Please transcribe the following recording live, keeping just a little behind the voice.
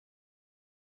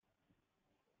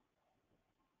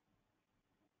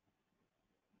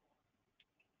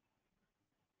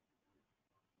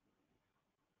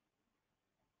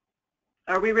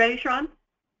Are we ready, Sharon?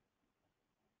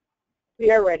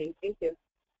 We are ready. Thank you.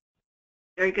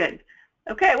 Very good.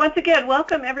 Okay, once again,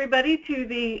 welcome everybody to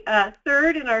the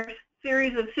third in our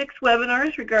series of 6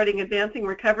 webinars regarding advancing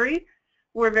recovery.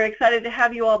 We're very excited to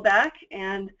have you all back,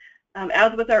 and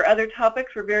as with our other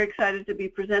topics, we're very excited to be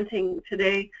presenting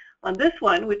today on this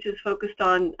one, which is focused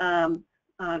on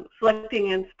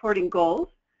selecting and supporting goals.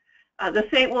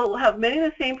 We'll have many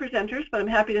of the same presenters, but I'm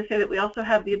happy to say that we also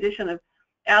have the addition of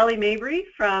Allie Mabry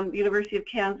from the University of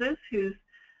Kansas, who's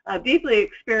deeply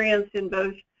experienced in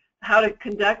both how to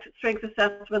conduct strength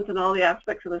assessments and all the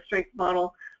aspects of the strength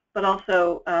model, but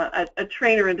also a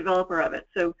trainer and developer of it.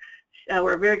 So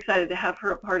we're very excited to have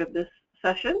her a part of this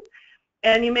session.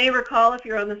 And you may recall, if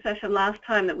you're on the session last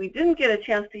time, that we didn't get a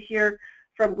chance to hear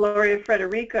from Gloria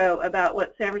Frederico about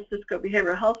what San Francisco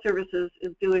Behavioral Health Services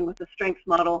is doing with the strengths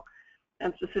model,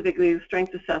 and specifically the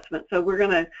strength assessment. So we're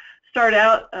going to start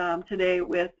out today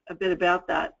with a bit about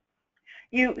that.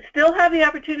 You still have the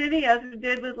opportunity, as we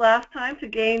did with last time, to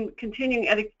gain continuing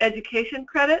education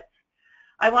credits.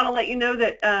 I want to let you know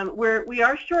that we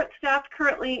are short-staffed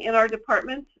currently in our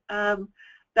department.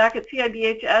 Back at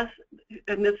CIBHS,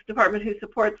 in this department who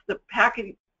supports the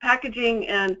packaging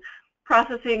and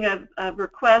processing of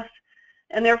requests,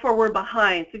 and therefore we're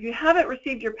behind. So if you haven't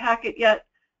received your packet yet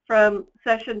from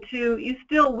session 2, you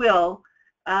still will.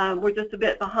 We're just a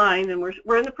bit behind, and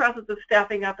we're in the process of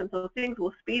staffing up, and so things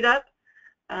will speed up.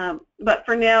 But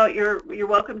for now, you're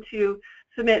welcome to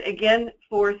submit again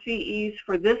for CEs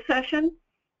for this session,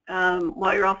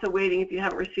 while you're also waiting, if you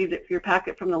haven't received it, for your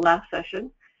packet from the last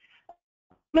session.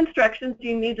 Instructions: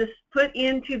 you need to put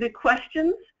into the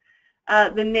questions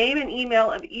the name and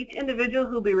email of each individual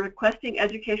who will be requesting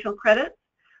educational credits.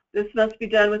 This must be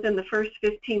done within the first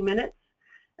 15 minutes.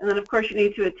 And then, of course, you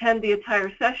need to attend the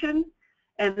entire session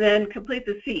and then complete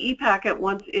the CE packet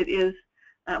once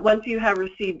you have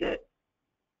received it.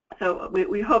 So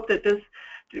we hope that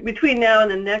between now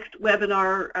and the next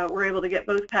webinar, we're able to get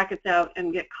both packets out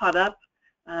and get caught up.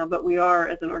 But we are,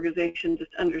 as an organization,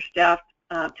 just understaffed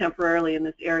temporarily in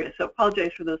this area. So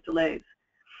apologize for those delays.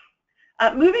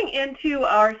 Moving into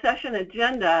our session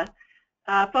agenda,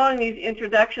 following these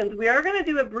introductions, we are going to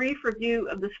do a brief review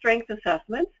of the strength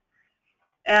assessment.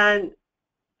 And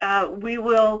we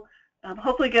will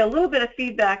hopefully get a little bit of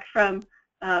feedback from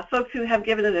folks who have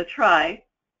given it a try,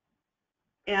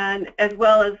 and as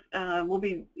well as we'll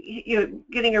be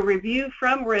getting a review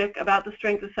from Rick about the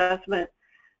strength assessment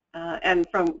and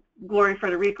from Gloria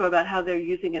Frederico about how they're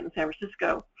using it in San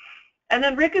Francisco. And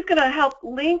then Rick is going to help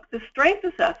link the strength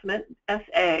assessment,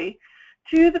 SA,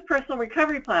 to the personal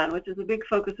recovery plan, which is a big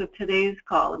focus of today's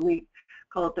call, and we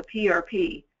call it the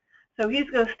PRP. So he's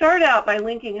going to start out by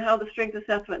linking how the strength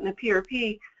assessment and the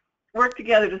PRP work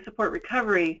together to support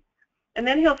recovery. And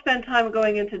then he'll spend time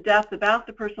going into depth about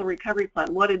the personal recovery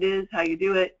plan, what it is, how you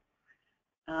do it.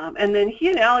 And then he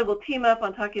and Allie will team up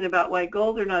on talking about why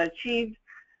goals are not achieved,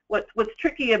 what's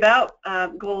tricky about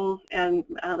goals, and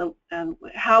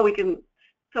how we can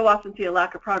so often see a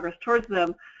lack of progress towards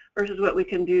them versus what we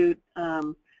can do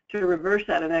to reverse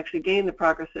that and actually gain the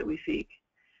progress that we seek.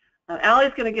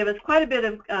 Allie's going to give us quite a bit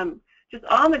of just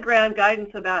on-the-ground guidance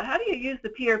about how do you use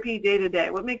the PRP day-to-day,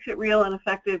 what makes it real and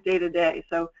effective day-to-day.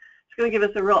 So it's going to give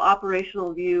us a real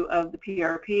operational view of the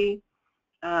PRP.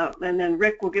 And then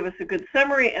Rick will give us a good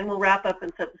summary, and we'll wrap up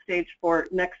and set the stage for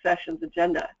next session's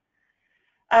agenda.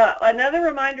 Another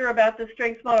reminder about the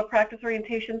Strengths Model Practice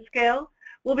Orientation Scale,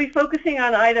 we'll be focusing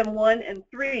on item 1 and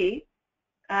 3.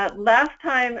 Last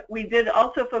time we did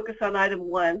also focus on item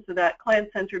 1, so that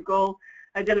client-centered goal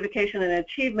identification and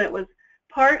achievement was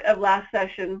part of last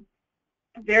session,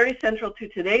 very central to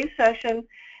today's session,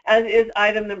 as is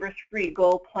item number 3,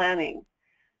 goal planning.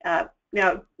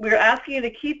 Now, we're asking you to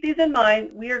keep these in mind.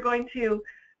 We are going to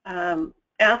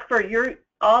ask for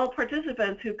all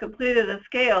participants who completed a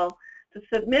scale to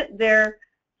submit their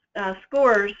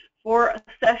scores for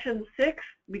session 6,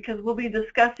 because we'll be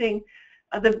discussing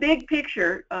the big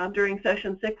picture during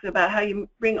session 6 about how you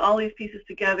bring all these pieces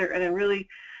together and then really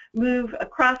move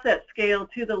across that scale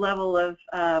to the level of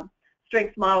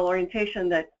strengths model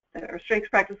orientation or strengths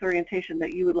practice orientation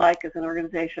that you would like as an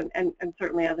organization and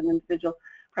certainly as an individual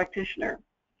practitioner.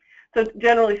 So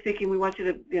generally speaking, we want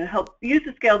you to help use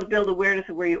the scale to build awareness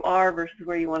of where you are versus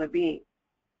where you want to be.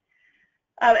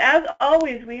 As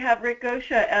always, we have Rick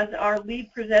Gosha as our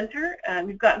lead presenter, and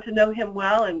we've gotten to know him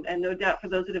well, and no doubt for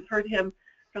those that have heard him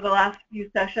for the last few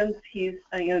sessions, he's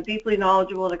deeply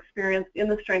knowledgeable and experienced in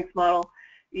the strengths model.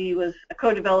 He was a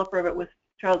co-developer of it with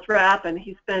Charles Rapp, and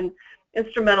he's been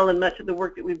instrumental in much of the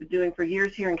work that we've been doing for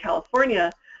years here in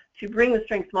California to bring the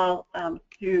strengths model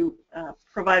to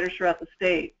providers throughout the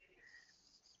state.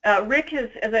 Rick has,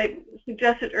 as I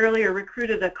suggested earlier,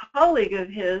 recruited a colleague of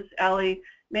his, Allie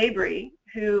Mabry,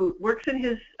 who works in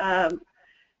his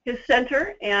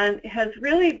center and has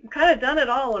really kind of done it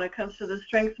all when it comes to the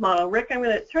strengths model. Rick, I'm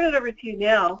going to turn it over to you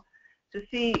now to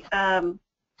see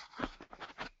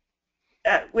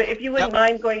if you wouldn't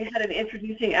mind going ahead and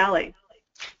introducing Allie.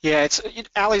 Yeah,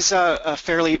 Allie's a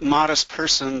fairly modest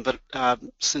person, but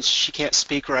since she can't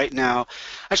speak right now,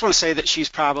 I just want to say that she's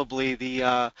probably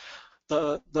the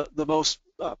most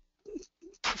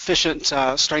proficient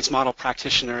strengths model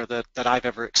practitioner that I've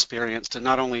ever experienced, and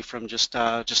not only from just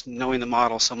knowing the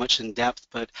model so much in depth,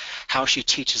 but how she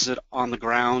teaches it on the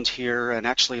ground here and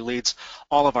actually leads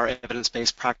all of our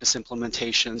evidence-based practice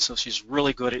implementation. So she's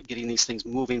really good at getting these things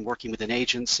moving, working within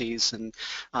agencies. And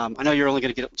I know you're only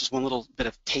going to get just one little bit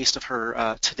of taste of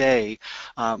her today,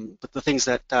 but the things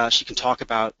that she can talk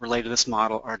about related to this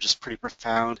model are just pretty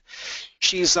profound.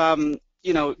 She's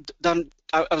you know, done.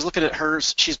 I was looking at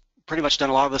hers. She's pretty much done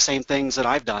a lot of the same things that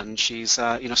I've done. She's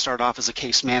you know, started off as a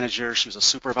case manager. She was a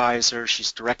supervisor.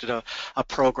 She's directed a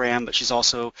program, but she's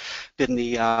also been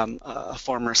the a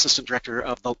former assistant director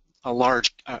of a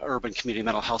large urban community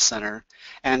mental health center.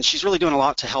 And she's really doing a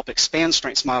lot to help expand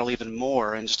strengths model even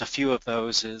more. And just a few of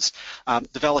those is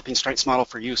developing strengths model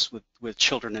for use with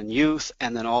children and youth,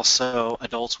 and then also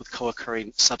adults with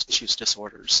co-occurring substance use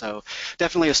disorders. So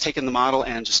definitely has taken the model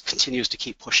and just continues to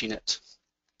keep pushing it.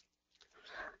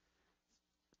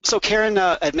 So Karen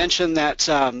had mentioned that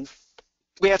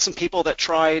we had some people that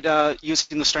tried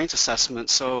using the strengths assessment.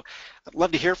 So I'd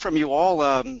love to hear from you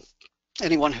all,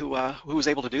 anyone who was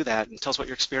able to do that, and tell us what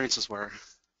your experiences were.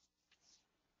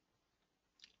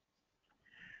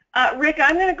 Rick,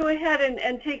 I'm going to go ahead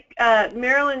and take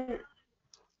Marilyn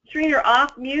Schreiner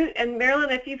off mute. And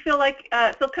Marilyn, if you feel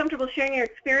comfortable sharing your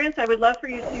experience, I would love for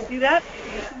you to do that.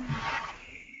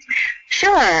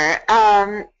 Sure.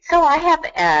 So I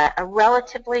have a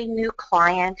relatively new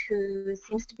client who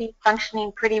seems to be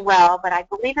functioning pretty well, but I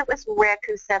believe it was Rick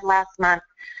who said last month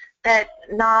that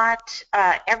not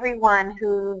everyone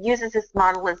who uses this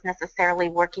model is necessarily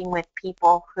working with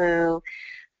people who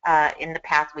in the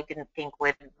past we didn't think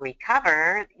would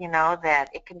recover, you know, that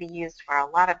it can be used for a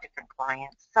lot of different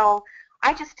clients. So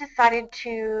I just decided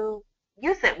to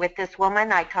use it with this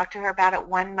woman. I talked to her about it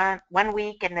 1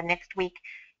 week, and the next week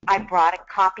I brought a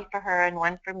copy for her and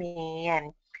one for me.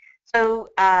 And so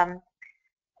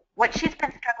what she's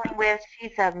been struggling with,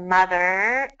 she's a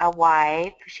mother, a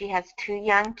wife. She has 2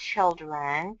 young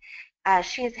children.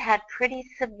 She's had pretty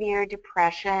severe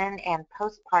depression and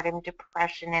postpartum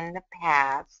depression in the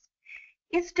past.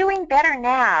 Is doing better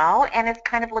now and is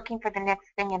kind of looking for the next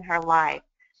thing in her life.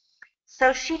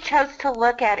 So she chose to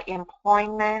look at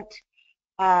employment,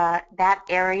 that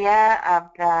area of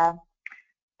the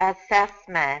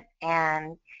assessment,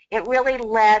 and it really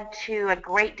led to a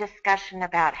great discussion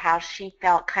about how she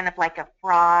felt kind of like a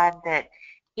fraud, that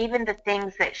even the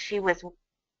things that she was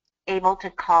able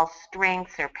to call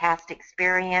strengths or past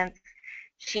experience,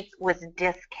 she was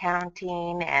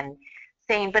discounting and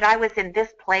saying, but I was in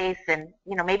this place, and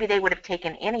you know, maybe they would have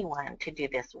taken anyone to do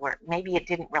this work. Maybe it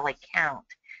didn't really count.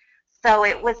 So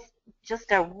it was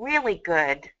just a really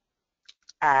good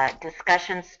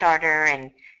discussion starter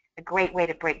and a great way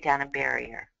to break down a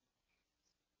barrier.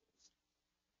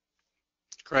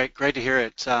 Great to hear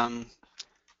it.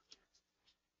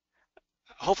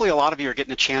 Hopefully a lot of you are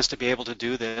getting a chance to be able to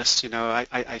do this. You know,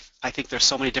 I think there's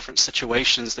so many different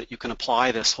situations that you can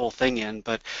apply this whole thing in.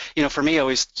 But you know, for me,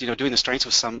 always, you know, doing the strengths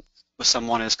with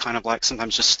someone is kind of like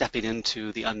sometimes just stepping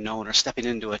into the unknown or stepping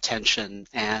into attention,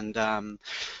 and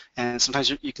sometimes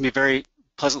you can be very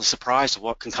pleasantly surprised at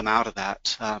what can come out of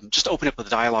that. Just open up the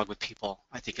dialogue with people,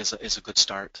 I think, is a good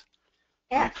start.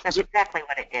 Yes, that's exactly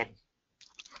what it did.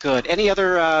 Good. Any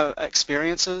other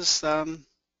experiences,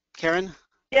 Karen?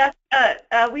 Yes,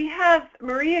 we have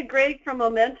Maria Gregg from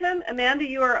Momentum. Amanda,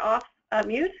 you are off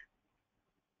mute.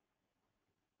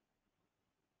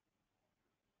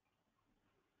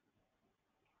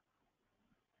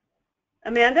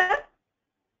 Amanda?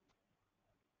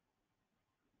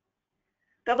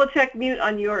 Double check mute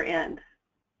on your end.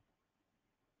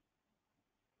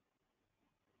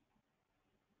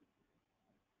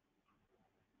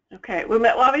 Okay, we're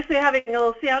obviously having a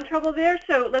little sound trouble there,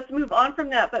 so let's move on from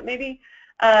that. But maybe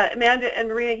Amanda and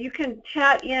Maria, you can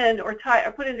chat in or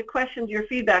put into questions your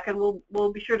feedback, and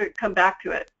we'll be sure to come back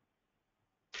to it.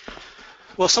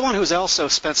 Well, someone who's also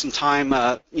spent some time,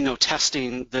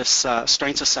 testing this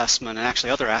strengths assessment and actually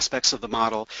other aspects of the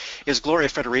model is Gloria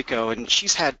Federico, and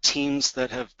she's had teams that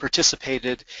have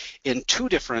participated in 2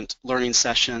 different learning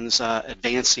sessions,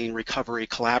 advancing recovery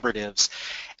collaboratives,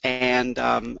 and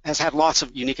has had lots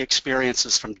of unique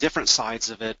experiences from different sides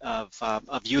of it,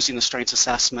 of using the strengths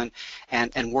assessment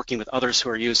and working with others who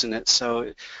are using it.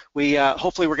 So we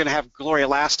hopefully we're going to have Gloria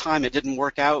last time. It didn't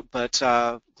work out, but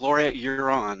Gloria, you're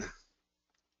on.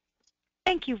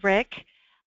 Thank you, Rick.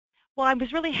 Well, I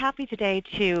was really happy today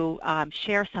to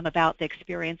share some about the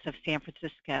experience of San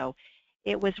Francisco.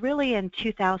 It was really in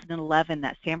 2011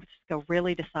 that San Francisco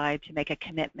really decided to make a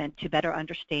commitment to better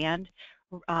understand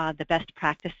the best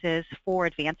practices for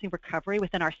advancing recovery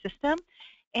within our system.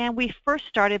 And we first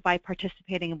started by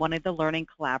participating in one of the learning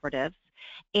collaboratives,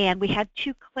 and we had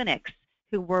 2 clinics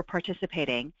who were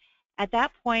participating. At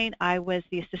that point, I was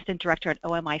the assistant director at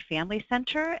OMI Family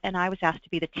Center, and I was asked to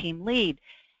be the team lead.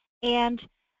 And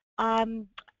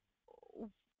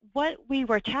what we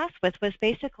were tasked with was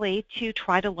basically to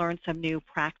try to learn some new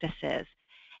practices.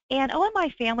 And OMI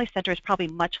Family Center is probably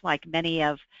much like many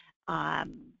of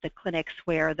the clinics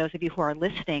where those of you who are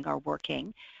listening are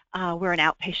working. We're an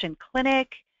outpatient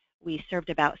clinic. We served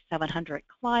about 700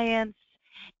 clients.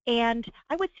 And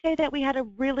I would say that we had a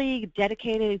really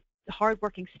dedicated,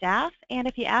 hardworking staff. And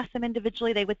if you ask them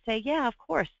individually, they would say, yeah, of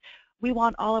course, we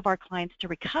want all of our clients to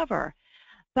recover.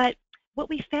 But what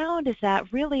we found is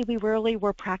that really we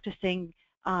were practicing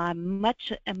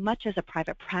much as a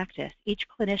private practice. Each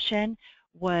clinician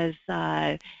was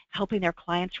helping their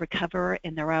clients recover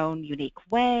in their own unique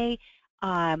way.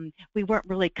 We weren't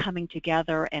really coming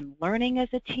together and learning as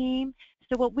a team.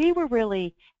 So what we were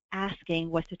really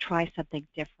asking was to try something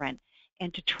different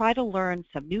and to try to learn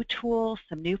some new tools,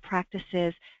 some new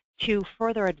practices to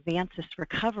further advance this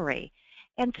recovery.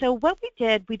 And so what we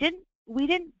did, we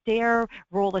didn't dare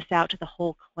roll this out to the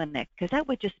whole clinic because that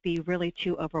would just be really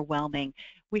too overwhelming.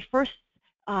 We first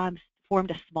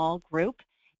formed a small group,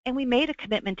 and we made a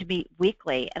commitment to meet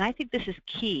weekly. And I think this is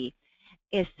key,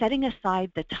 is setting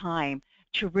aside the time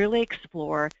to really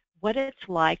explore what it's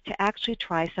like to actually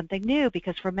try something new,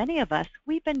 because for many of us,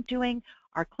 we've been doing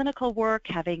our clinical work,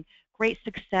 having great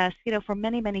success, for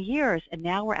many, many years, and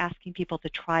now we're asking people to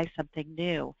try something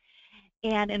new.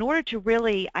 And in order to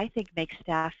really, I think, make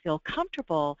staff feel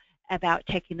comfortable about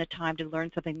taking the time to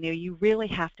learn something new, you really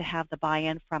have to have the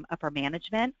buy-in from upper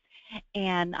management.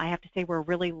 And I have to say we're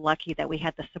really lucky that we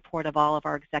had the support of all of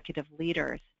our executive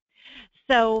leaders.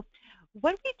 So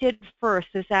what we did first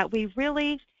is that we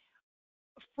really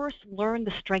first learned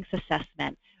the strengths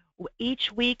assessment.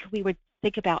 Each week we would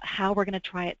think about how we're going to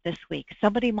try it this week.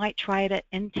 Somebody might try it at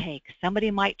intake. Somebody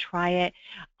might try it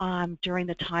during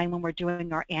the time when we're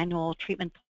doing our annual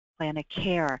treatment plan of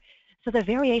care. So the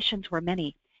variations were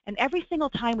many. And every single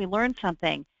time we learned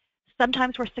something,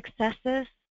 sometimes were successes,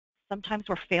 sometimes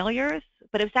were failures,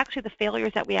 but it was actually the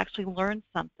failures that we actually learned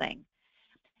something.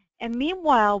 And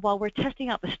meanwhile, while we're testing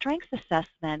out the strengths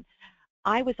assessment,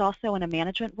 I was also in a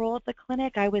management role at the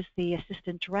clinic. I was the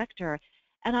assistant director.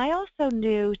 And I also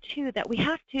knew, too, that we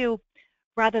have to,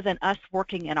 rather than us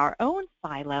working in our own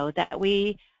silo, that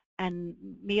we, and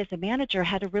me as a manager,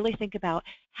 had to really think about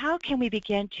how can we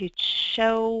begin to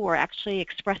show or actually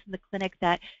express in the clinic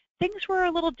that things were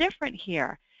a little different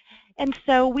here. And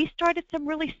so we started some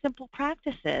really simple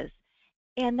practices.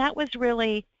 And that was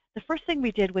really, the first thing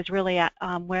we did was really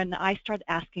when I started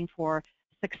asking for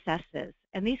successes.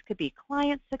 And these could be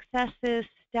client successes,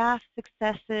 staff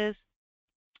successes.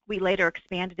 We later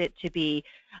expanded it to be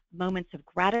moments of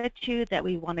gratitude that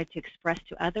we wanted to express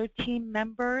to other team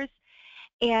members.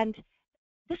 And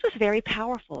this was very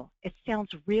powerful. It sounds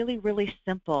really, really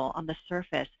simple on the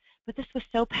surface, but this was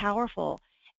so powerful.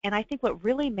 And I think what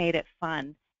really made it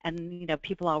fun, and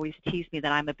people always tease me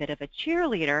that I'm a bit of a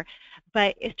cheerleader,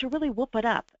 but is to really whoop it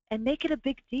up and make it a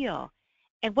big deal.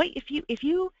 And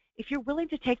if you're willing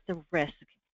to take the risk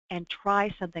and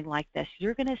try something like this,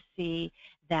 you're going to see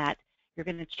that you're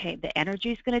going to change. The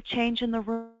energy is going to change in the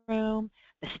room.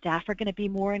 The staff are going to be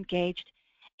more engaged.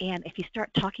 And if you start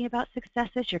talking about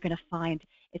successes, you're going to find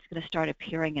it's going to start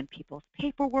appearing in people's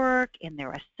paperwork, in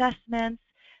their assessments.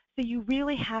 So you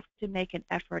really have to make an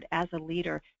effort as a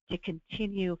leader to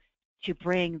continue to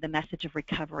bring the message of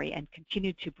recovery and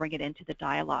continue to bring it into the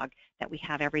dialogue that we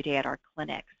have every day at our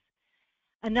clinics.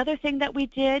 Another thing that we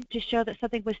did to show that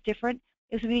something was different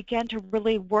is we began to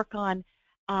really work on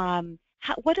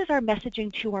what is our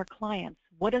messaging to our clients?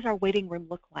 What does our waiting room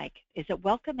look like? Is it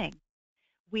welcoming?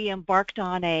 We embarked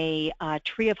on a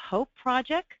Tree of Hope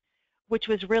project, which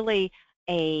was really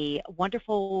it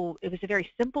was a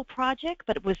very simple project,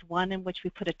 but it was one in which we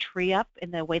put a tree up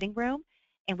in the waiting room,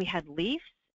 and we had leaves,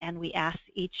 and we asked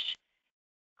each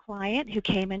client who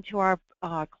came into our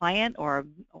client or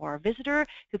visitor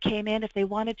who came in if they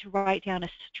wanted to write down a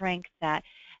strength that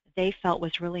they felt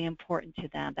was really important to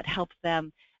them, that helped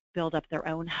them build up their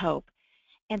own hope.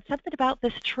 And something about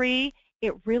this tree,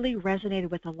 it really resonated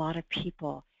with a lot of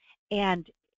people. And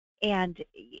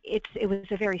it was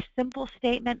a very simple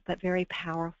statement, but very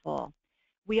powerful.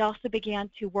 We also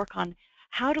began to work on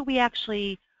how do we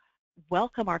actually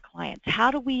welcome our clients?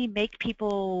 How do we make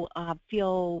people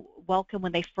feel welcome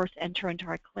when they first enter into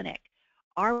our clinic?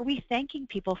 Are we thanking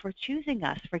people for choosing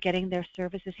us, for getting their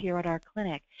services here at our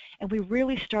clinic? And we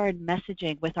really started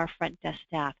messaging with our front desk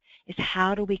staff is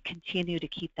how do we continue to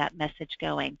keep that message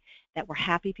going, that we're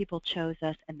happy people chose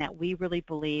us and that we really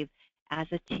believe as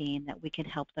a team that we can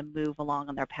help them move along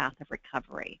on their path of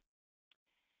recovery.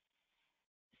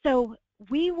 So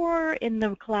we were in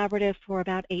the collaborative for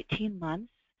about 18 months.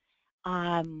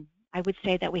 I would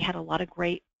say that we had a lot of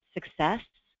great success.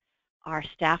 Our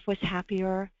staff was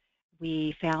happier.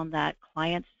 We found that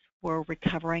clients were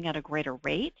recovering at a greater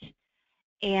rate.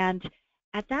 And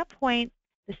at that point,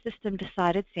 the system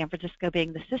decided, San Francisco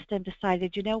being the system,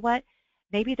 decided, you know what,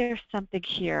 maybe there's something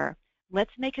here.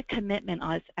 Let's make a commitment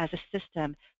as a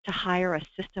system to hire a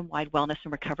system-wide wellness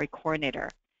and recovery coordinator.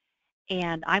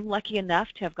 And I'm lucky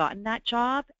enough to have gotten that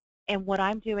job. And what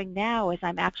I'm doing now is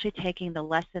I'm actually taking the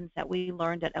lessons that we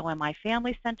learned at OMI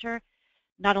Family Center,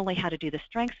 not only how to do the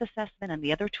strengths assessment and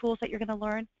the other tools that you're going to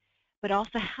learn, but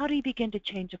also how do you begin to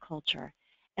change a culture.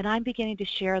 And I'm beginning to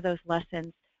share those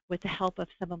lessons with the help of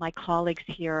some of my colleagues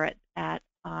here at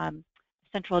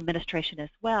Central Administration as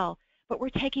well. But we're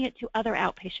taking it to other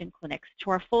outpatient clinics,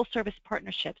 to our full-service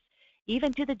partnerships,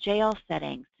 even to the jail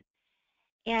settings.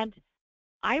 And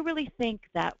I really think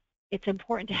that it's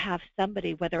important to have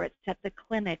somebody, whether it's at the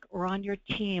clinic or on your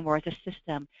team or as a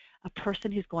system, a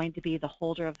person who's going to be the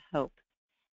holder of hope.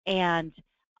 And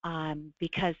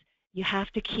because you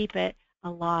have to keep it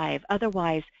alive.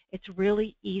 Otherwise, it's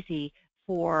really easy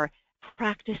for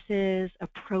practices,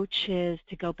 approaches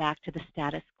to go back to the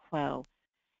status quo.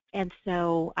 And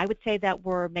so I would say that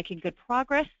we're making good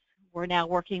progress. We're now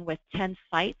working with 10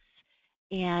 sites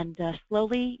and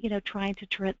slowly, trying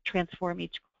to transform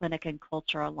each clinic and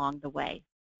culture along the way.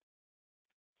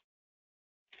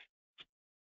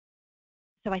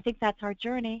 So I think that's our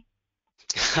journey.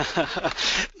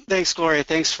 Thanks, Gloria.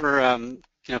 Thanks for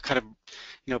kind of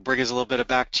bring us a little bit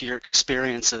back to your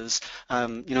experiences.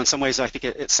 In some ways, I think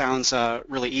it sounds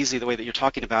really easy the way that you're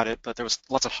talking about it, but there was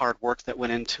lots of hard work that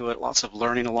went into it, lots of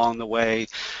learning along the way,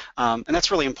 and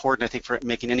that's really important, I think, for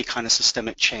making any kind of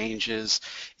systemic change is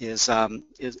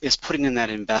putting in that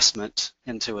investment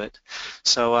into it.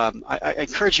 So I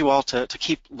encourage you all to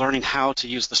keep learning how to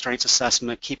use the strengths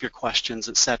assessment, keep your questions,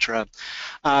 etc.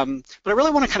 But I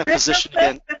really want to kind of position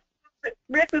again.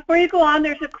 Rick, before you go on,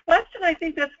 there's a question I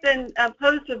think that's been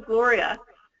posed to Gloria.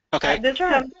 Okay. This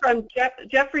comes from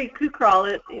Jeffrey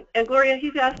Kukral, and Gloria,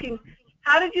 he's asking,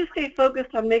 how did you stay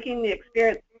focused on making the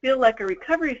experience feel like a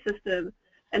recovery system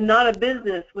and not a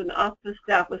business when the office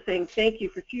staff was saying, thank you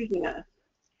for choosing us?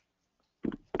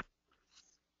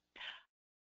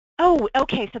 Oh,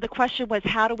 okay, so the question was,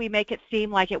 how do we make it seem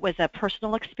like it was a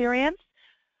personal experience?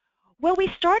 Well, we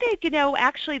started,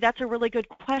 actually that's a really good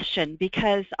question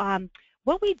because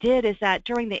what we did is that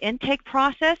during the intake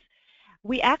process,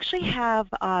 we actually have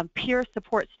peer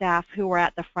support staff who were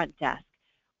at the front desk.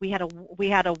 We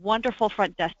had a wonderful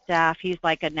front desk staff. He's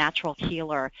like a natural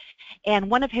healer.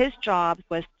 And one of his jobs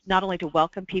was not only to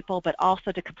welcome people, but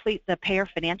also to complete the payer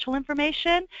financial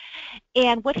information.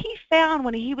 And what he found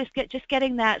when he was just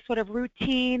getting that sort of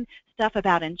routine stuff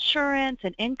about insurance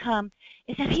and income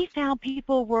is that he found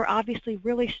people were obviously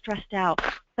really stressed out.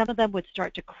 Some of them would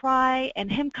start to cry,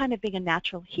 and him kind of being a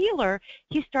natural healer,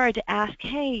 he started to ask,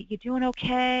 hey, you doing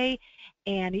okay?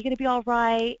 And are you going to be all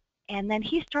right? And then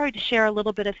he started to share a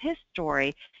little bit of his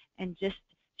story and just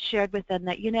shared with them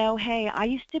that, hey, I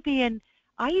used to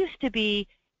be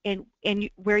in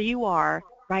where you are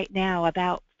right now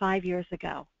about 5 years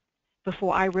ago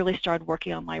before I really started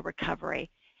working on my recovery.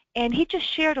 And he just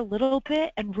shared a little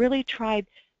bit and really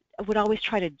would always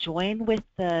try to join with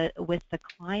the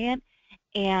client.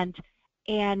 And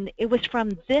it was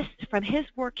from his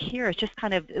work here,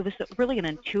 it was really an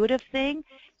intuitive thing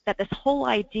that this whole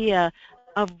idea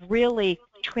of really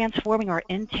transforming our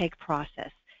intake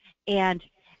process. And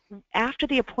after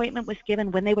the appointment was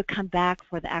given, when they would come back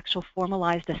for the actual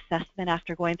formalized assessment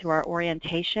after going through our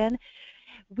orientation,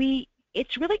 we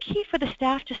it's really key for the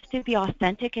staff just to be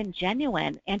authentic and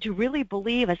genuine and to really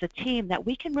believe as a team that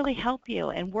we can really help you,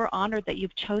 and we're honored that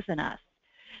you've chosen us.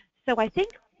 So I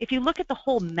think if you look at the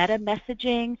whole meta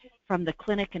messaging from the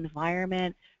clinic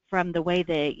environment, from the way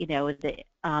the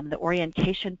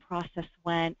orientation process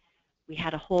went, we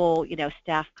had a whole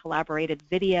staff collaborated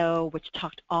video which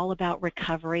talked all about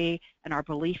recovery and our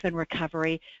belief in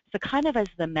recovery. So kind of as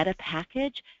the meta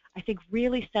package, I think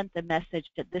really sent the message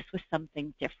that this was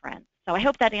something different. So I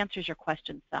hope that answers your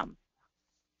question some.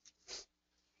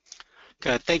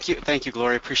 Good. Thank you,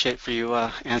 Gloria. Appreciate for you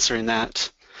answering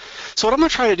that. So what I'm going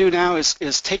to try to do now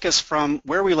is take us from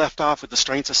where we left off with the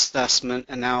strengths assessment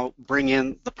and now bring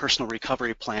in the personal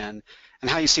recovery plan and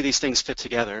how you see these things fit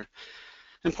together.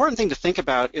 An important thing to think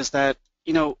about is that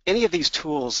any of these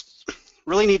tools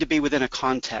really need to be within a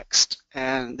context,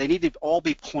 and they need to all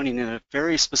be pointing in a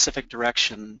very specific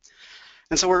direction.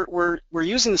 And so we're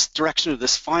using this direction of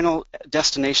this final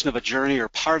destination of a journey or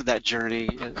part of that journey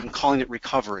and calling it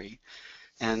recovery,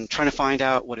 and trying to find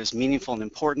out what is meaningful and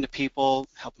important to people,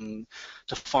 help them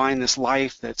to find this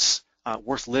life that's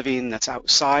worth living, that's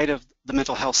outside of the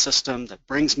mental health system, that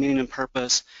brings meaning and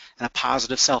purpose and a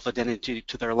positive self-identity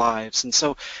to their lives. And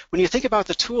so when you think about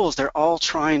the tools, they're all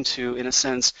trying to, in a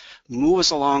sense, move us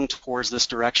along towards this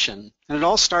direction. And it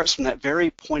all starts from that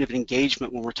very point of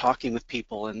engagement when we're talking with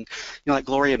people. And like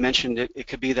Gloria mentioned, it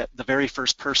could be that the very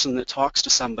first person that talks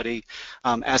to somebody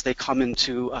as they come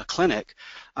into a clinic.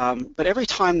 But every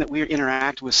time that we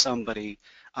interact with somebody,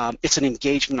 it's an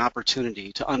engagement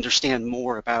opportunity to understand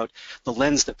more about the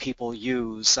lens that people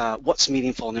use, what's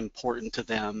meaningful and important to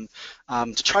them,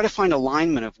 to try to find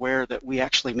alignment of where that we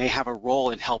actually may have a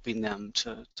role in helping them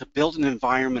to build an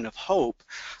environment of hope,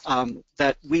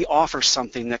 that we offer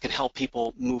something that can help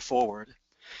people move forward.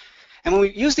 And when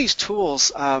we use these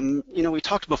tools, we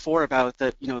talked before about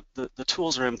that, the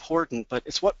tools are important, but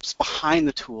it's what's behind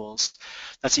the tools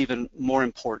that's even more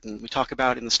important. We talk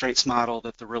about in the strengths model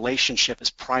that the relationship is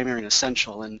primary and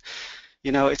essential. And,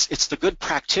 it's the good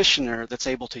practitioner that's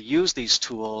able to use these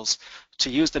tools, to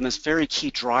use them as very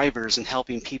key drivers in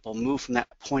helping people move from that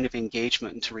point of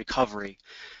engagement into recovery.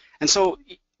 And so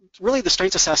really the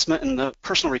strengths assessment and the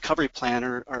personal recovery plan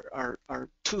are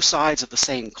two sides of the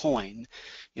same coin.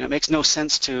 It makes no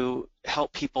sense to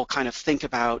help people kind of think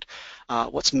about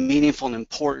what's meaningful and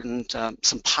important,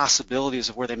 some possibilities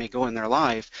of where they may go in their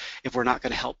life, if we're not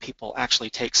going to help people actually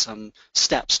take some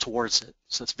steps towards it.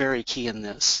 So it's very key in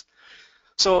this.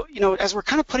 So, as we're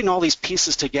kind of putting all these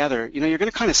pieces together, you're going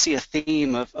to kind of see a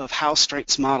theme of how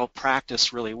strengths model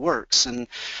practice really works. And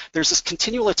there's this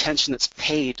continual attention that's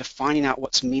paid to finding out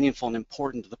what's meaningful and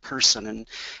important to the person.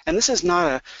 And this is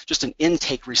not just an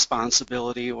intake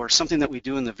responsibility or something that we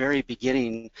do in the very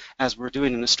beginning as we're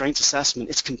doing in the strengths assessment.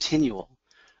 It's continual.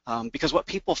 Because what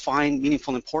people find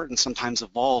meaningful and important sometimes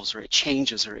evolves, or it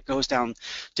changes, or it goes down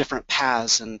different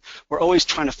paths. And we're always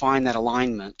trying to find that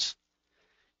alignment.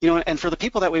 And for the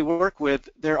people that we work with,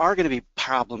 there are going to be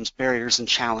problems, barriers, and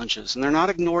challenges, and they're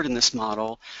not ignored in this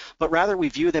model, but rather we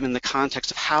view them in the context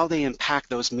of how they impact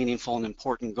those meaningful and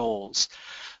important goals.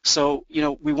 So,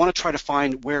 we want to try to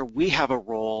find where we have a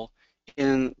role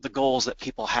in the goals that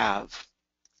people have.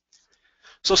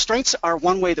 So strengths are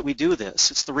one way that we do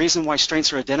this. It's the reason why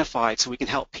strengths are identified, so we can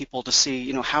help people to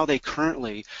see, how they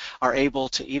currently are able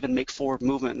to even make forward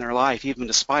movement in their life, even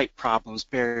despite problems,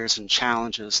 barriers, and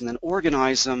challenges, and then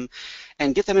organize them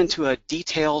and get them into a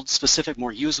detailed, specific,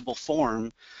 more usable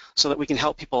form so that we can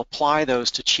help people apply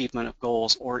those to achievement of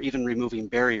goals or even removing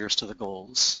barriers to the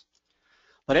goals.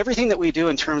 But everything that we do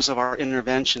in terms of our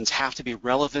interventions have to be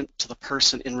relevant to the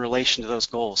person in relation to those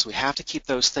goals. We have to keep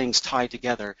those things tied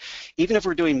together. Even if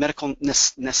we're doing medical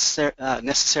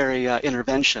necessary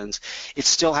interventions, it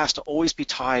still has to always be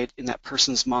tied in that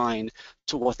person's mind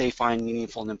to what they find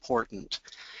meaningful and important.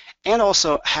 And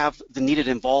also have the needed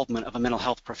involvement of a mental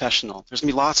health professional. There's going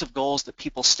to be lots of goals that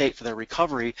people state for their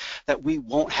recovery that we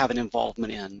won't have an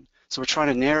involvement in. So we're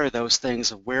trying to narrow those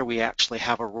things of where we actually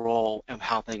have a role and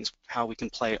how we can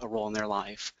play a role in their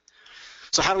life.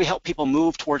 So how do we help people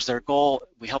move towards their goal?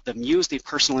 We help them use the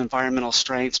personal environmental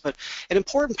strengths, but an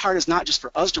important part is not just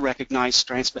for us to recognize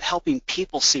strengths, but helping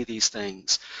people see these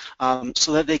things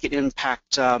so that they can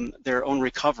impact their own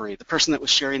recovery. The person that was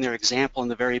sharing their example in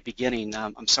the very beginning,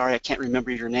 I'm sorry I can't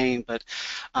remember your name, but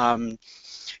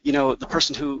the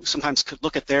person who sometimes could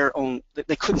look at their own,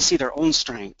 they couldn't see their own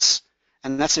strengths.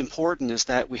 And that's important, is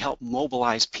that we help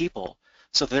mobilize people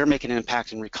so that they're making an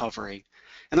impact in recovery.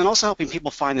 And then also helping people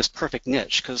find this perfect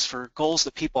niche, because for goals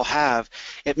that people have,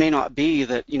 it may not be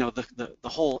that the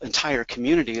whole entire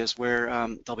community is where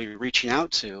they'll be reaching out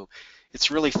to.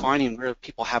 It's really finding where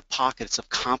people have pockets of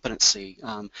competency.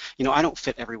 You know, I don't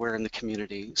fit everywhere in the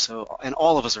community, so, and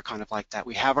all of us are kind of like that.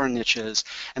 We have our niches,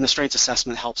 and the strengths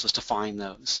assessment helps us to find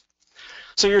those.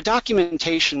 So your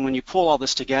documentation, when you pull all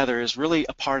this together, is really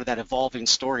a part of that evolving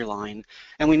storyline.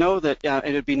 And we know that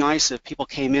it would be nice if people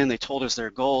came in, they told us their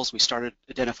goals, we started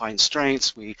identifying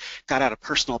strengths, we got out a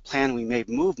personal plan, we made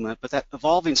movement, but that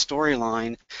evolving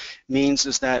storyline means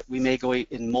is that we may go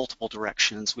in multiple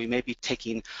directions. We may be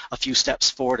taking a few steps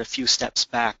forward, a few steps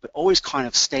back, but always kind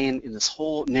of staying in this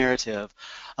whole narrative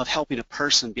of helping a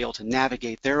person be able to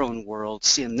navigate their own world,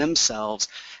 seeing themselves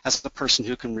as the person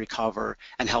who can recover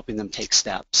and helping them take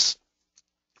steps.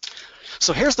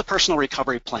 So here's the personal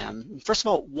recovery plan. First of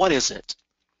all, what is it?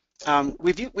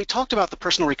 We talked about the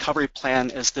personal recovery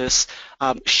plan as this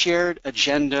shared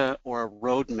agenda or a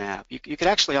roadmap. You could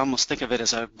actually almost think of it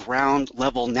as a ground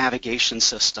level navigation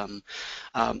system.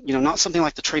 You know, not something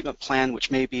like the treatment plan,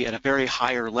 which may be at a very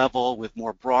higher level with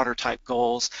more broader type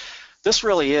goals. This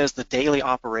really is the daily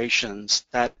operations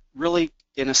that really,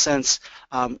 in a sense,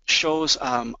 shows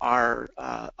our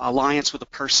alliance with a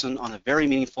person on a very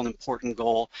meaningful and important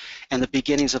goal and the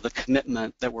beginnings of the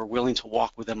commitment that we're willing to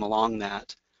walk with them along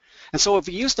that. And so if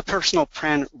we use the personal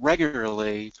plan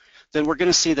regularly, then we're going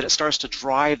to see that it starts to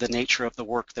drive the nature of the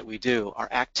work that we do, our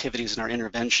activities and our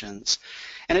interventions.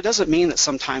 And it doesn't mean that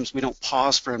sometimes we don't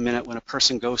pause for a minute when a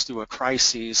person goes through a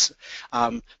crisis,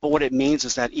 but what it means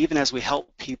is that even as we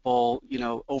help people, you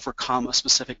know, overcome a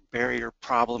specific barrier,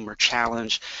 problem, or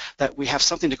challenge, that we have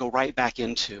something to go right back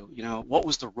into. You know, what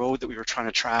was the road that we were trying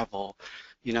to travel?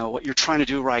 You know, what you're trying to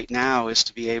do right now is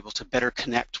to be able to better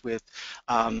connect with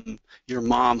your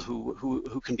mom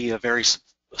who can be a very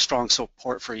strong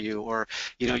support for you, or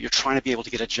you know, you're trying to be able to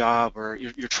get a job, or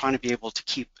you're trying to be able to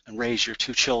keep and raise your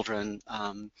 2 children.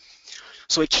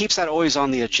 So it keeps that always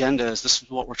on the agenda as this is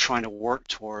what we're trying to work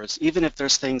towards, even if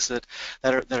there's things that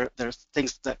are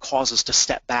things that cause us to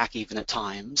step back even at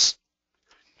times.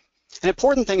 An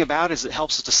important thing about it is it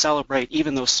helps us to celebrate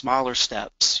even those smaller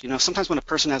steps. You know, sometimes when a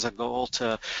person has a goal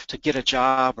to get a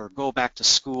job or go back to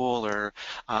school or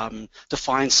to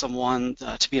find someone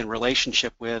to be in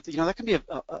relationship with, you know, that can be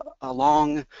a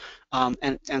long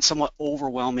and somewhat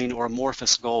overwhelming or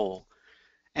amorphous goal.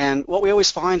 And what we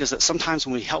always find is that sometimes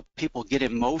when we help people get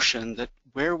in motion, that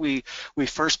where we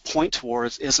first point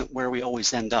towards isn't where we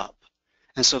always end up.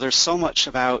 And so there's so much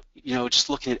about, you know, just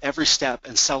looking at every step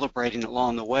and celebrating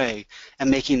along the way and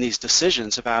making these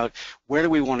decisions about where do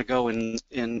we want to go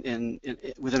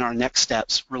within our next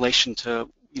steps relation to,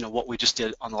 you know, what we just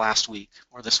did on the last week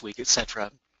or this week,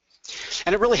 etc.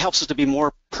 And it really helps us to be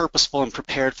more purposeful and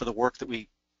prepared for the work that we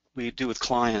do with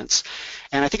clients.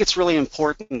 And I think it's really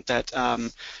important that,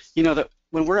 you know, that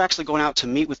when we're actually going out to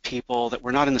meet with people, that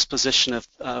we're not in this position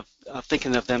of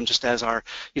thinking of them just as our,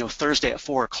 you know, Thursday at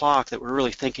 4 o'clock, that we're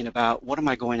really thinking about what am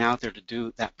I going out there to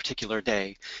do that particular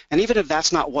day. And even if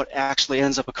that's not what actually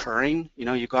ends up occurring, you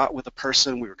know, you go out with a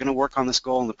person, we were going to work on this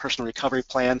goal in the personal recovery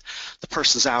plan, the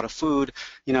person's out of food,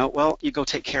 you know, well, you go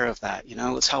take care of that. You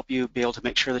know, let's help you be able to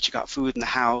make sure that you got food in the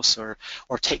house, or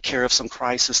take care of some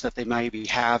crisis that they might be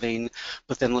having.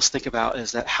 But then let's think about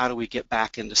is that how do we get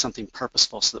back into something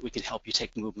purposeful so that we can help you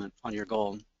take movement on your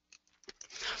goal.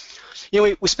 You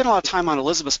know, we spent a lot of time on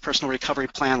Elizabeth's personal recovery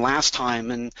plan last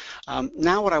time, and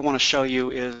now what I want to show you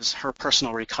is her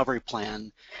personal recovery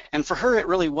plan. And for her, it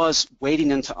really was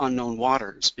wading into unknown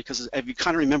waters, because if you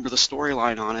kind of remember the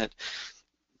storyline on it,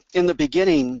 in the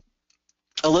beginning,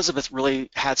 Elizabeth really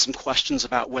had some questions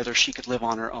about whether she could live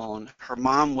on her own. Her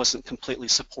mom wasn't completely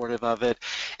supportive of it,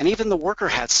 and even the worker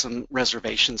had some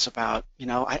reservations about, you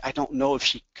know, I don't know if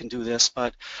she can do this,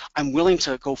 but I'm willing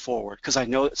to go forward because I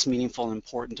know it's meaningful and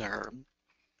important to her.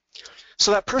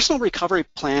 So that personal recovery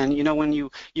plan, you know, when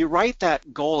you write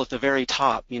that goal at the very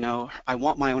top, you know, I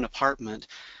want my own apartment,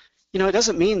 you know, it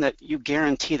doesn't mean that you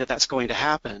guarantee that that's going to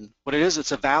happen. What it is,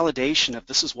 it's a validation of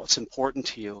this is what's important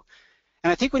to you.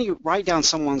 And I think when you write down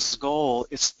someone's goal,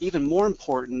 it's even more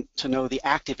important to know the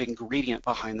active ingredient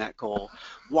behind that goal.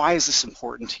 Why is this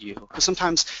important to you? Because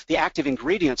sometimes the active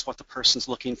ingredient is what the person's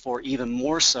looking for even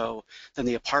more so than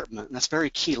the apartment. And that's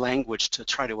very key language to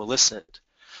try to elicit.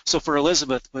 So for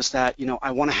Elizabeth was that, you know,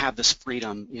 I want to have this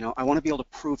freedom. You know, I want to be able to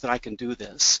prove that I can do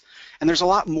this. And there's a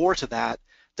lot more to that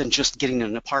than just getting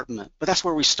an apartment. But that's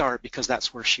where we start because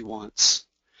that's where she wants.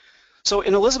 So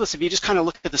in Elizabeth, if you just kind of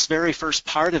look at this very first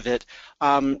part of it,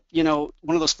 you know,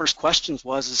 one of those first questions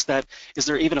is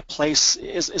there even a place,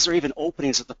 is there even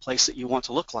openings at the place that you want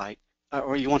to look like,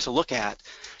 or you want to look at?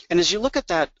 And as you look at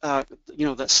that, you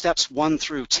know, the steps 1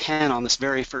 through 10 on this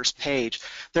very first page,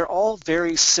 they're all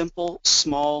very simple,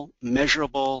 small,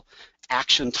 measurable,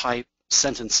 action type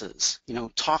sentences. You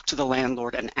know, talk to the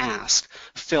landlord and ask,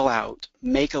 fill out,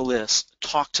 make a list,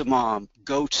 talk to mom,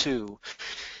 go to.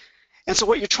 And so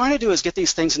what you're trying to do is get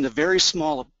these things into very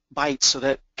small bites so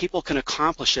that people can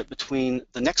accomplish it between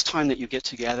the next time that you get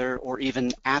together or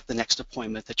even at the next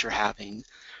appointment that you're having.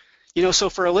 You know, so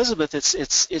for Elizabeth,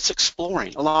 it's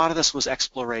exploring. A lot of this was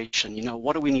exploration. You know,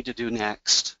 what do we need to do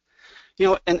next? You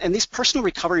know, and these personal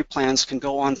recovery plans can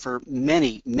go on for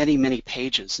many, many, many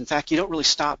pages. In fact, you don't really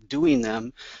stop doing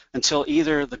them until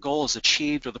either the goal is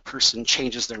achieved or the person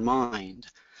changes their mind.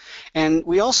 And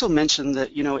we also mentioned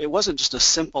that, you know, it wasn't just as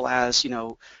simple as, you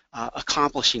know,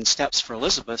 accomplishing steps for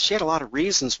Elizabeth. She had a lot of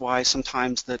reasons why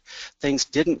sometimes that things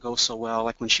didn't go so well,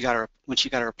 like when she got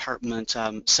her apartment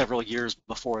several years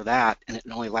before that, and it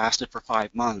only lasted for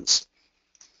 5 months.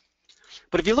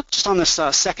 But if you look just on this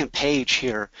second page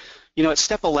here, you know, at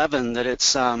step 11 that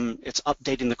it's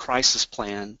updating the crisis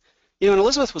plan. You know, and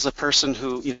Elizabeth was a person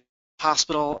who, you know,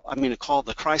 hospital, I mean, called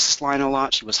the crisis line a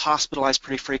lot. She was hospitalized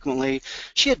pretty frequently.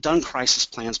 She had done crisis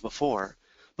plans before.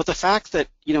 But the fact that,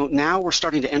 you know, now we're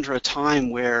starting to enter a time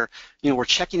where, you know, we're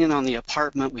checking in on the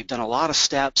apartment. We've done a lot of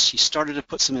steps. She started to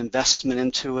put some investment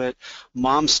into it.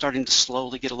 Mom's starting to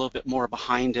slowly get a little bit more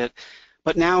behind it.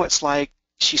 But now it's like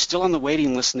she's still on the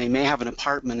waiting list and they may have an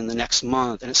apartment in the next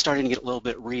month, and it's starting to get a little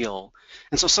bit real.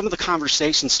 And so some of the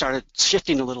conversations started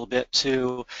shifting a little bit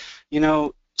to, you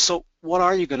know, so what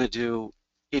are you going to do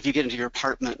if you get into your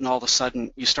apartment and all of a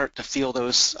sudden you start to feel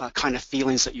those kind of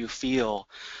feelings that you feel,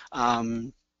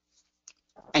 and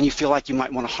you feel like you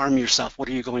might want to harm yourself? What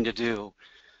are you going to do?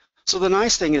 So the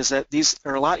nice thing is that these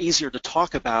are a lot easier to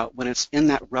talk about when it's in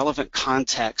that relevant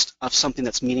context of something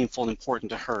that's meaningful and important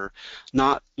to her.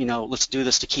 Not, you know, let's do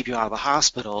this to keep you out of the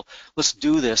hospital. Let's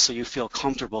do this so you feel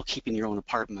comfortable keeping your own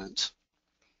apartment.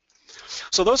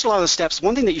 So those are a lot of the steps.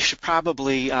 One thing that you should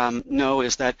probably know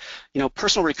is that, you know,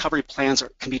 personal recovery plans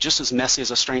can be just as messy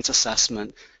as a strengths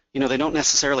assessment. You know, they don't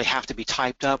necessarily have to be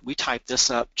typed up. We type this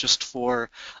up just for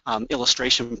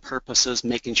illustration purposes,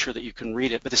 making sure that you can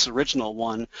read it. But this original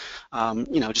one,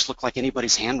 you know, just looked like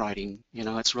anybody's handwriting. You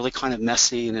know, it's really kind of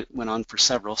messy, and it went on for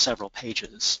several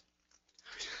pages.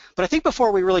 But I think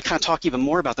before we really kind of talk even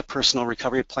more about the personal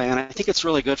recovery plan, I think it's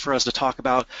really good for us to talk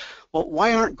about, well,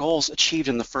 why aren't goals achieved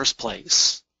in the first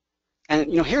place? And,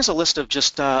 you know, here's a list of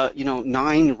just, you know,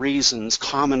 9 reasons,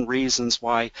 common reasons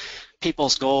why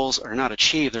people's goals are not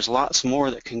achieved. There's lots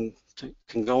more that can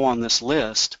go on this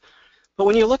list. But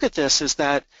when you look at this, is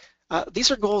that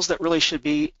these are goals that really should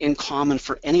be in common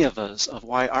for any of us of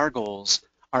why our goals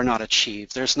are not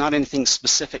achieved. There's not anything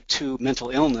specific to mental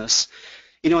illness.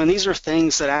 You know, and these are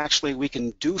things that actually we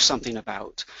can do something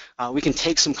about. We can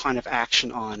take some kind of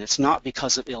action on. It's not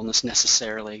because of illness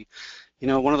necessarily. You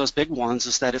know, one of those big ones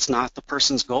is that it's not the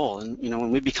person's goal. And, you know,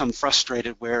 when we become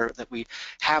frustrated that we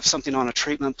have something on a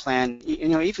treatment plan, you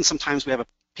know, even sometimes we have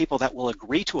people that will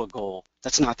agree to a goal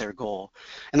that's not their goal.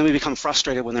 And then we become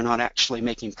frustrated when they're not actually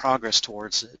making progress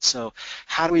towards it. So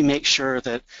how do we make sure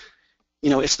that,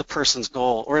 you know, it's the person's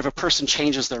goal? Or if a person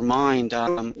changes their mind,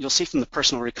 you'll see from the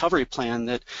personal recovery plan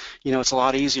that, you know, it's a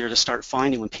lot easier to start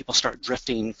finding when people start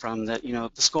drifting from that, you know,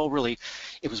 this goal really,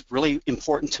 it was really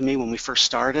important to me when we first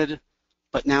started,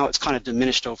 but now it's kind of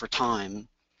diminished over time.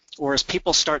 Or as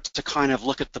people start to kind of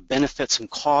look at the benefits and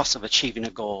costs of achieving a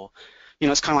goal, you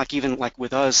know, it's kind of like even like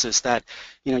with us is that,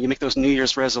 you know, you make those New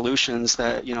Year's resolutions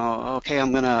that, you know, okay,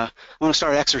 I'm gonna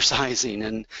start exercising,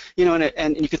 and, you know,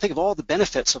 and you can think of all the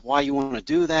benefits of why you want to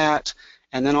do that,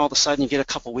 and then all of a sudden you get a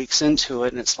couple weeks into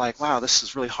it and it's like, wow, this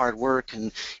is really hard work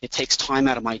and it takes time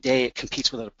out of my day, it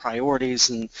competes with other priorities,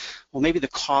 and well, maybe the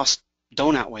costs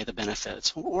don't outweigh the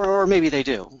benefits, or maybe they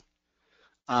do.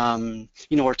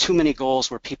 You know, or too many goals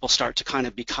where people start to kind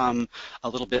of become a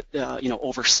little bit, you know,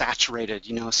 oversaturated,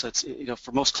 you know, so it's, you know,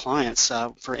 for most clients,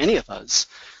 for any of us,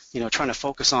 you know, trying to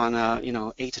focus on, you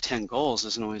know, 8 to 10 goals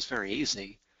isn't always very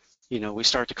easy. You know, we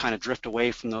start to kind of drift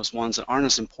away from those ones that aren't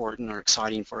as important or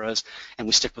exciting for us, and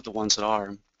we stick with the ones that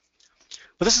are.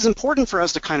 But this is important for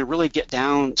us to kind of really get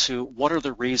down to what are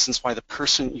the reasons why the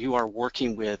person you are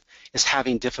working with is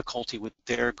having difficulty with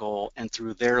their goal and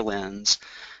through their lens.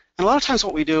 And a lot of times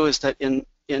what we do is that in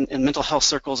mental health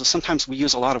circles is sometimes we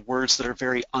use a lot of words that are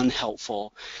very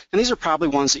unhelpful. And these are probably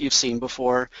ones that you've seen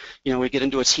before. You know, we get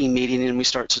into a team meeting and we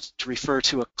start to refer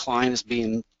to a client as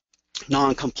being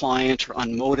non-compliant or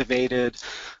unmotivated,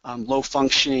 low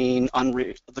functioning,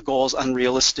 the goal is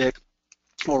unrealistic,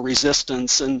 or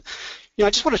resistance. And, you know,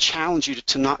 I just want to challenge you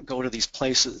to not go to these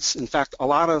places. In fact, a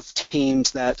lot of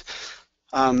teams that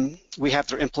we have,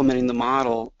 they're implementing the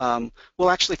model, will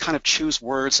actually kind of choose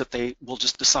words that they will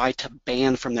just decide to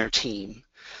ban from their team.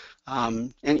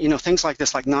 And, you know, things like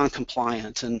this, like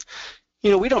non-compliant. And,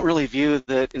 We don't really view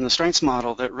that in the strengths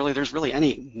model that really there's really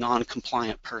any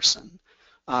non-compliant person.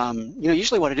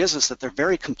 Usually what it is that they're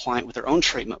very compliant with their own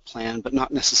treatment plan, but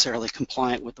not necessarily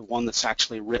compliant with the one that's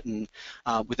actually written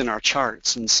within our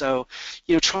charts. And so,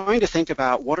 trying to think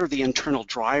about what are the internal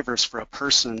drivers for a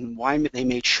person, why they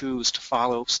may choose to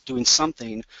follow doing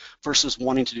something versus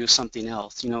wanting to do something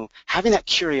else. Having that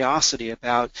curiosity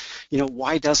about,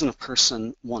 why doesn't a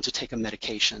person want to take a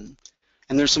medication?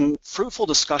 And there's some fruitful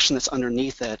discussion that's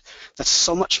underneath it that's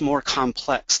so much more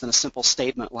complex than a simple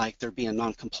statement like they're being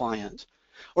non-compliant.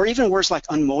 Or even words like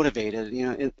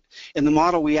unmotivated. In the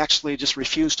model, we actually just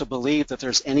refuse to believe that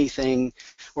there's anything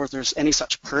or there's any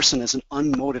such person as an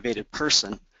unmotivated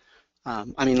person.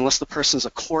 Unless the person's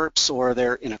a corpse or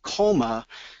they're in a coma,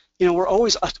 we're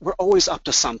always up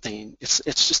to something. It's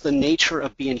just the nature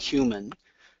of being human.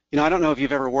 I don't know if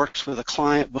you've ever worked with a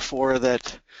client before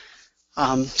that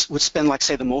would spend, like,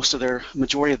 say, the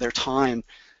majority of their time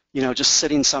just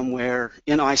sitting somewhere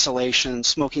in isolation,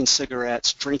 smoking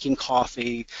cigarettes, drinking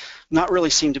coffee, not really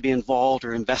seem to be involved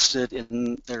or invested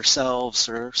in themselves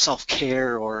or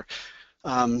self-care or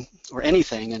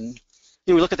anything. And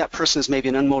we look at that person as maybe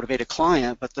an unmotivated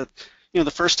client, but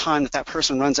the first time that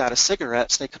person runs out of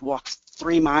cigarettes, they could walk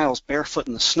 3 miles barefoot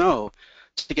in the snow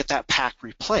to get that pack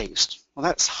replaced. Well,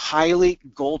 that's highly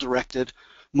goal-directed,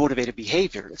 motivated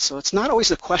behavior. So it's not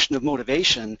always a question of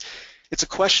motivation. It's a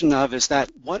question of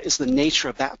what is the nature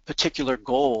of that particular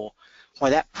goal,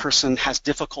 why that person has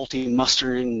difficulty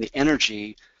mustering the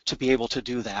energy to be able to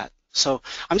do that. So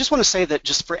I just want to say that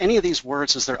just for any of these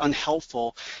words as they're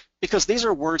unhelpful, because these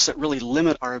are words that really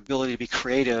limit our ability to be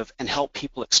creative and help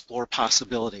people explore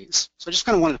possibilities. So I just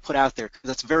kind of wanted to put out there because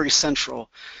that's very central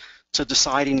to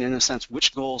deciding, in a sense,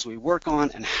 which goals we work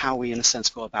on and how we, in a sense,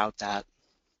 go about that.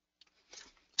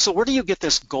 So where do you get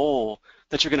this goal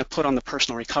that you're going to put on the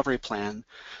personal recovery plan?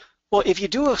 Well, if you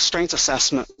do a strengths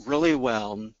assessment really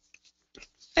well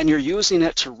and you're using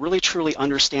it to really truly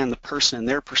understand the person and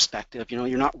their perspective,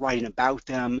 you're not writing about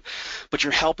them, but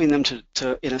you're helping them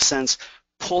to in a sense,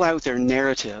 pull out their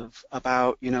narrative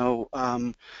about,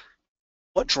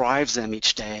 what drives them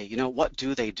each day, what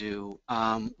do they do,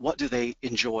 what do they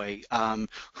enjoy,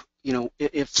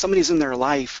 if somebody's in their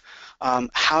life,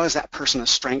 how is that person a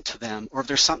strength to them? Or if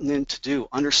there's something to do,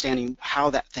 understanding how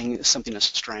that thing is something of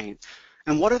strength.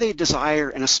 And what do they desire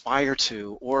and aspire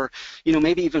to? Or,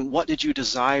 maybe even what did you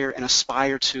desire and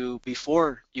aspire to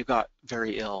before you got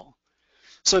very ill?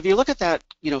 So if you look at that,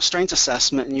 strengths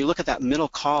assessment and you look at that middle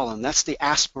column, that's the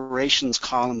aspirations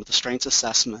column of the strengths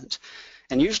assessment.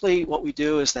 And usually what we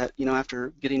do is that,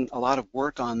 after getting a lot of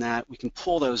work on that, we can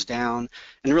pull those down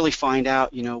and really find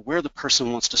out, where the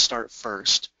person wants to start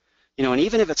first. And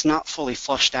even if it's not fully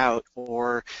flushed out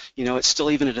or, it's still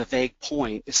even at a vague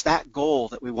point, it's that goal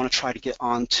that we want to try to get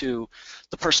onto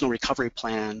the personal recovery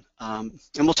plan. And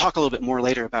we'll talk a little bit more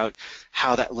later about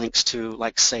how that links to,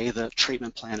 like, say, the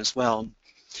treatment plan as well.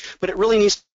 But it really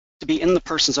needs to be in the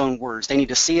person's own words. They need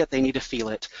to see it, they need to feel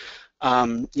it.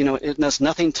 It does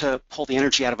nothing to pull the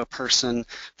energy out of a person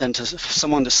than to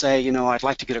someone to say, I'd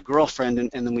like to get a girlfriend,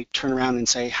 and then we turn around and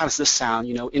say, how does this sound?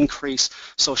 Increase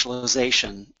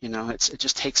socialization. It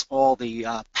just takes all the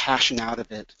passion out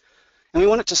of it. And we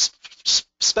want it to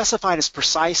specify it as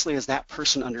precisely as that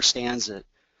person understands it.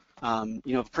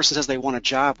 If a person says they want a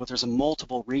job, but there's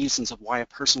multiple reasons of why a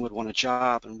person would want a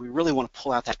job, and we really want to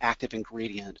pull out that active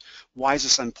ingredient. Why is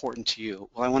this important to you?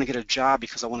 Well, I want to get a job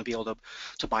because I want to be able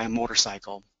to buy a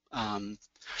motorcycle. And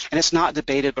it's not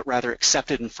debated, but rather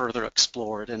accepted and further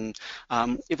explored. And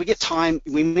if we get time,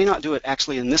 we may not do it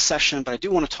actually in this session, but I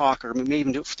do want to talk, or we may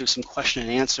even do it through some question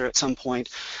and answer at some point.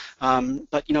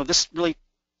 But this really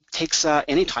takes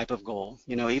any type of goal,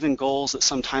 even goals that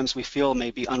sometimes we feel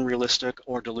may be unrealistic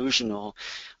or delusional.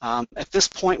 At this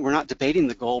point, we're not debating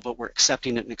the goal, but we're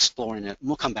accepting it and exploring it, and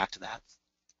we'll come back to that.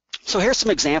 So here's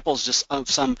some examples just of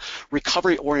some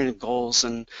recovery-oriented goals.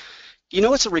 And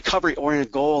it's a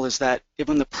recovery-oriented goal is that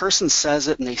when the person says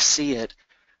it and they see it,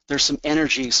 there's some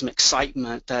energy, some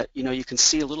excitement that you can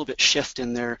see a little bit shift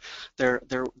in their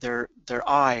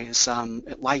eyes.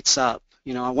 It lights up.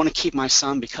 I want to keep my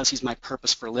son because he's my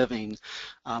purpose for living.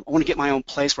 I want to get my own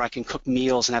place where I can cook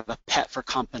meals and have a pet for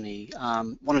company.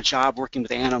 Want a job working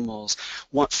with animals.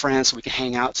 Want friends so we can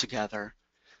hang out together.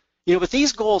 But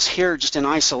these goals here just in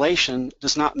isolation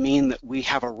does not mean that we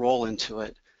have a role into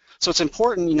it. So it's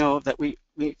important, that we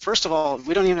first of all,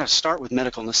 we don't even have to start with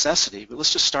medical necessity, but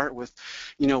let's just start with,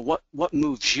 what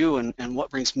moves you and what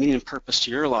brings meaning and purpose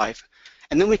to your life.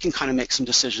 And then we can kind of make some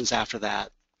decisions after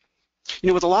that.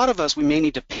 With a lot of us, we may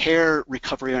need to pair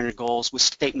recovery-oriented goals with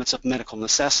statements of medical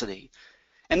necessity.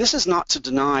 And this is not to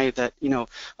deny that,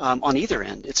 on either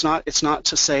end. It's not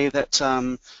to say that,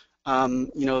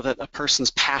 that a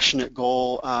person's passionate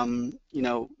goal,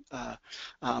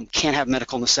 can't have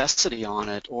medical necessity on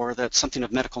it, or that something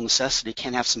of medical necessity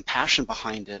can have some passion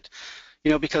behind it.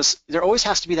 Because there always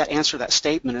has to be that answer to that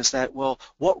statement is that, well,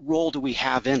 what role do we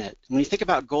have in it? When you think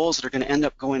about goals that are going to end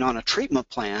up going on a treatment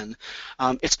plan,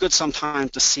 it's good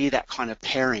sometimes to see that kind of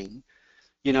pairing.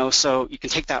 So you can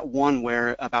take that one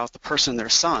where about the person and their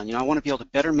son. I want to be able to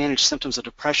better manage symptoms of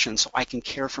depression so I can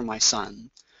care for my son.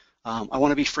 I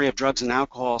want to be free of drugs and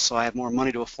alcohol so I have more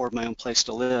money to afford my own place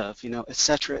to live, et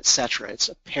cetera, et cetera. It's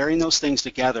pairing those things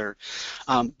together.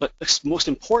 But most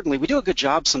importantly, we do a good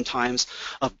job sometimes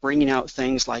of bringing out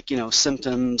things like,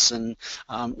 symptoms and,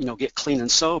 get clean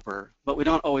and sober. But we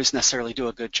don't always necessarily do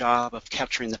a good job of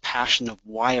capturing the passion of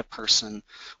why a person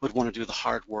would want to do the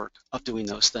hard work of doing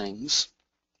those things.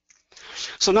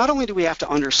 So not only do we have to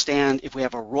understand if we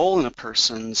have a role in a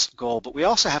person's goal, but we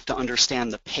also have to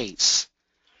understand the pace.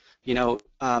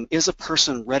 Is a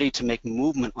person ready to make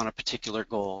movement on a particular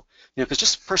goal? Because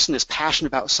just a person is passionate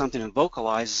about something and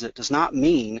vocalizes it does not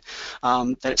mean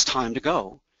that it's time to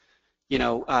go.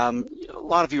 A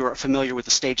lot of you are familiar with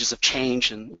the stages of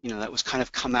change, and that was kind of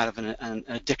come out of an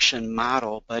addiction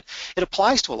model, but it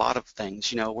applies to a lot of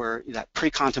things, where that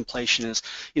pre-contemplation is,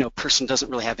 a person doesn't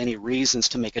really have any reasons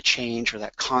to make a change, or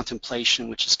that contemplation,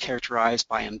 which is characterized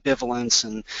by ambivalence,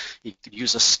 and you could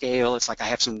use a scale. It's like I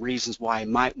have some reasons why I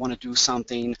might want to do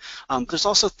something. There's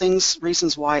also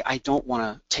reasons why I don't want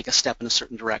to take a step in a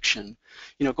certain direction.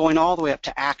 Going all the way up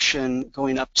to action,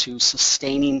 going up to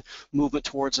sustaining movement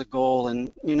towards a goal.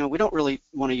 And, we don't really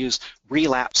want to use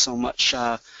relapse so much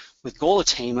with goal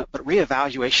attainment, but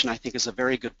reevaluation, I think, is a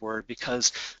very good word,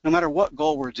 because no matter what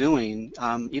goal we're doing,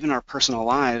 even our personal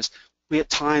lives, we at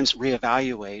times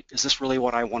reevaluate. Is this really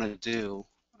what I want to do?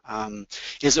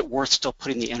 Is it worth still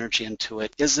putting the energy into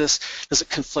it? Does it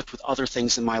conflict with other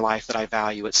things in my life that I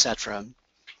value, etc.?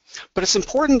 But it's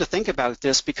important to think about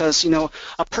this because,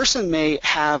 a person may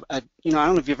have I don't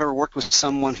know if you've ever worked with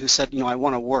someone who said, I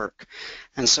want to work.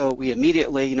 And so we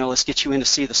immediately, let's get you in to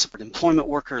see the employment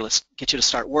worker, let's get you to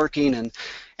start working. And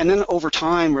then over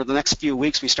time, or the next few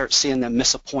weeks, we start seeing them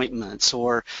miss appointments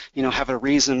or, have a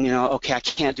reason, okay, I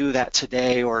can't do that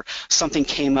today, or something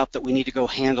came up that we need to go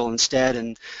handle instead.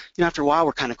 And, after a while,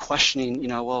 we're kind of questioning,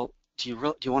 well, do you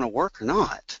want to work or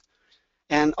not?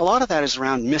 And a lot of that is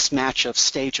around mismatch of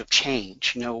stage of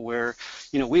change, where,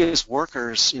 we as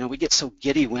workers, we get so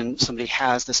giddy when somebody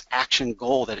has this action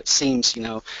goal that it seems,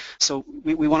 so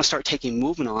we want to start taking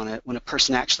movement on it when a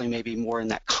person actually may be more in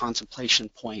that contemplation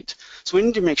point. So we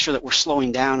need to make sure that we're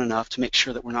slowing down enough to make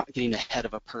sure that we're not getting ahead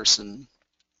of a person.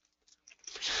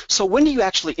 So when do you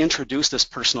actually introduce this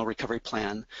personal recovery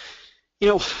plan?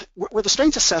 With the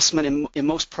strengths assessment in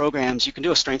most programs, you can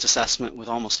do a strengths assessment with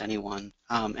almost anyone,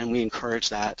 and we encourage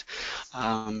that.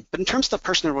 But in terms of the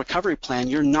personal recovery plan,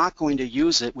 you're not going to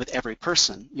use it with every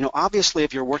person. Obviously,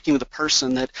 if you're working with a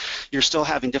person that you're still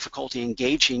having difficulty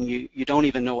engaging, you don't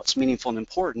even know what's meaningful and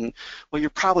important, well, you're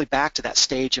probably back to that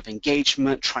stage of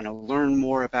engagement, trying to learn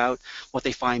more about what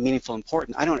they find meaningful and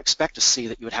important. I don't expect to see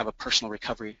that you would have a personal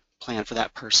recovery plan for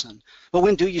that person. But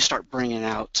when do you start bringing it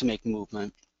out to make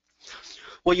movement?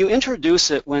 Well, you introduce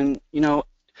it when,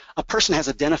 a person has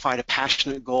identified a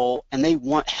passionate goal and they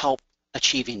want help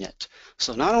achieving it.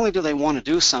 So not only do they want to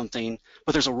do something,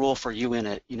 but there's a role for you in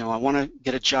it. I want to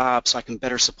get a job so I can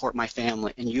better support my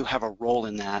family, and you have a role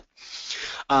in that.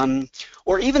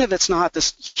 Or even if it's not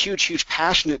this huge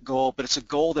passionate goal, but it's a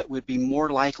goal that would be more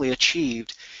likely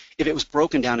achieved if it was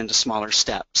broken down into smaller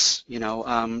steps.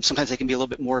 Sometimes they can be a little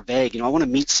bit more vague. I want to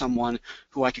meet someone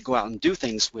who I could go out and do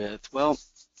things with. Well,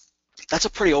 that's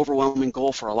a pretty overwhelming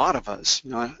goal for a lot of us.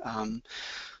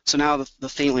 So now the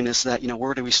feeling is that,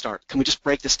 where do we start? Can we just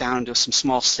break this down into some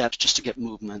small steps just to get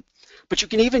movement? But you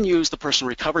can even use the personal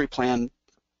recovery plan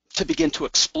to begin to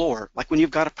explore, like when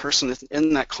you've got a person that's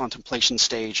in that contemplation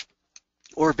stage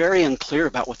or very unclear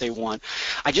about what they want.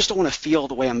 I just don't want to feel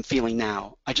the way I'm feeling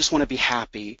now. I just want to be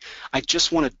happy. I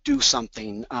just want to do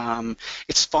something.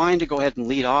 It's fine to go ahead and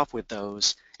lead off with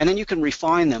those, and then you can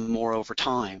refine them more over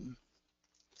time.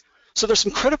 So there's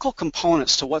some critical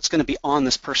components to what's going to be on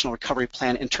this personal recovery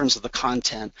plan in terms of the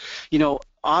content.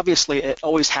 Obviously it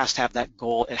always has to have that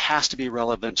goal. It has to be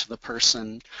relevant to the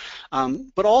person.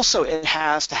 But also it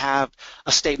has to have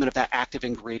a statement of that active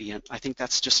ingredient. I think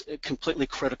that's just completely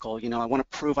critical. I want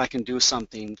to prove I can do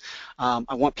something. I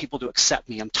want people to accept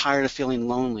me. I'm tired of feeling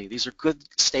lonely. These are good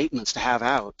statements to have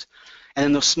out. And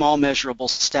then those small measurable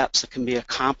steps that can be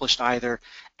accomplished either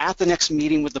at the next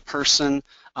meeting with the person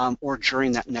or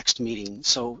during that next meeting.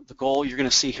 So the goal you're going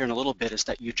to see here in a little bit is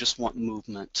that you just want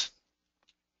movement.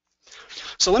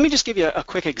 So let me just give you a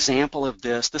quick example of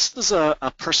this. This is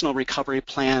a personal recovery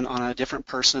plan on a different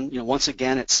person. Once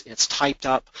again, it's typed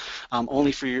up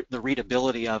only for the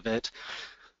readability of it.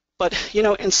 But,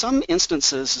 in some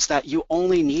instances is that you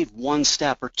only need one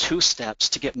step or two steps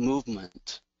to get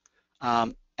movement.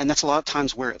 And that's a lot of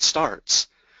times where it starts.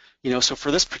 So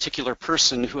for this particular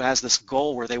person who has this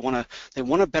goal where they want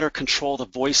to better control the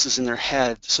voices in their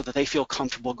head so that they feel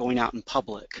comfortable going out in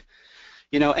public.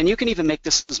 And you can even make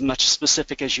this as much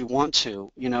specific as you want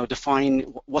to, define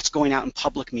what's going out in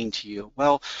public mean to you.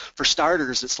 Well, for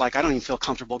starters, it's like I don't even feel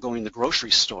comfortable going to the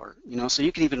grocery store, so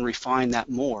you can even refine that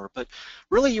more. But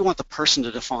really you want the person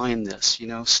to define this,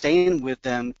 staying with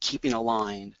them, keeping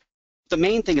aligned. The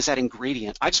main thing is that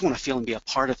ingredient. I just want to feel and be a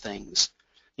part of things.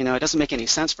 It doesn't make any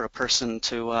sense for a person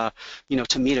to,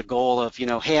 to meet a goal of,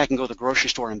 hey, I can go to the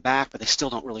grocery store and back, but they still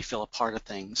don't really feel a part of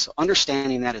things. So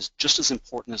understanding that is just as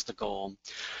important as the goal.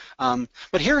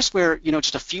 But here's where,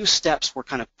 just a few steps were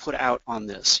kind of put out on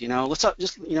this. Let's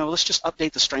just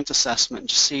update the strength assessment and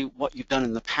just see what you've done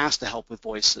in the past to help with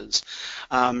voices.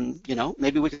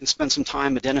 Maybe we can spend some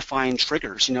time identifying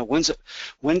triggers.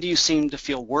 When do you seem to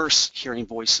feel worse hearing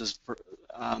voices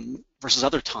versus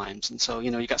other times? And so,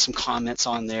 you got some comments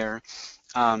on there,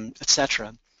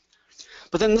 etc.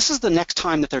 But then this is the next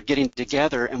time that they're getting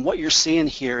together, and what you're seeing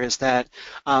here is that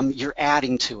you're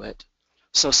adding to it.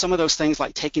 So some of those things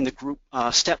like taking the group,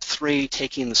 step 3,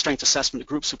 taking the strength assessment to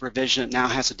group supervision, it now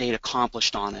has a date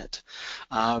accomplished on it.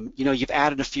 You've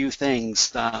added a few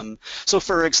things. So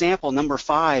for example, number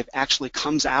 5 actually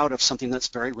comes out of something that's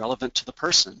very relevant to the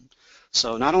person.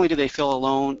 So not only do they feel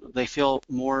alone, they feel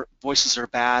more voices are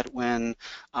bad when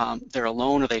they're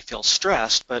alone or they feel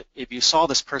stressed, but if you saw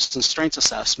this person's strengths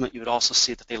assessment, you would also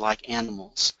see that they like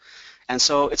animals. And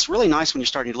so it's really nice when you're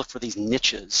starting to look for these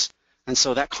niches. And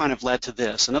so that kind of led to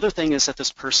this. Another thing is that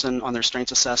this person on their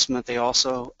strengths assessment, they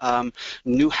also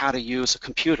knew how to use a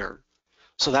computer.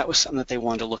 So that was something that they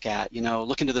wanted to look at,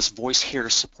 look into this voice hearer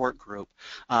support group.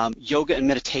 Yoga and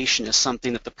meditation is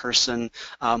something that the person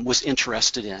was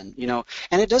interested in,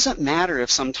 and it doesn't matter if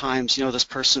sometimes, this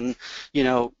person,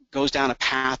 goes down a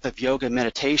path of yoga and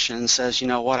meditation and says,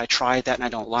 what, I tried that and I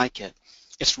don't like it.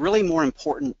 It's really more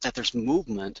important that there's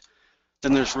movement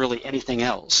than there's really anything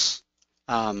else.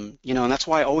 And that's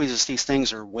why always as these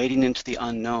things are wading into the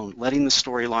unknown, letting the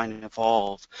storyline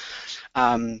evolve.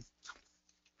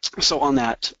 So on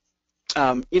that,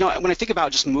 when I think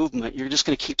about just movement, you're just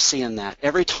going to keep seeing that.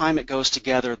 Every time it goes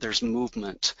together, there's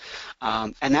movement.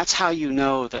 And that's how you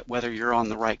know that whether you're on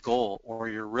the right goal or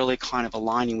you're really kind of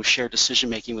aligning with shared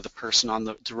decision-making with the person on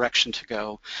the direction to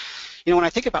go. When I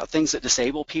think about things that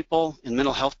disable people in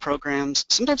mental health programs,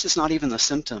 sometimes it's not even the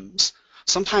symptoms.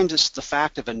 Sometimes it's the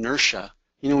fact of inertia.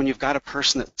 When you've got a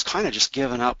person that's kind of just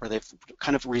given up or they've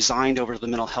kind of resigned over to the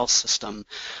mental health system.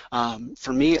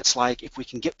 For me, it's like if we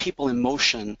can get people in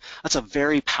motion, that's a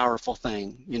very powerful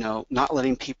thing, not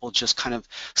letting people just kind of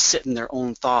sit in their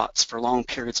own thoughts for long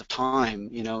periods of time,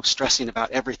 stressing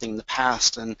about everything in the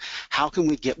past, and how can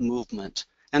we get movement?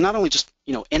 And not only just,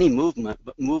 any movement,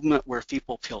 but movement where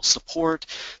people feel support,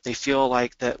 they feel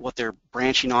like that what they're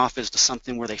branching off is to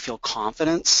something where they feel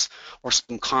confidence or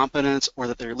some competence, or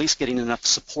that they're at least getting enough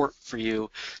support for you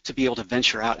to be able to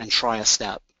venture out and try a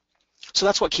step. So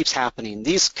that's what keeps happening.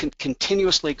 These can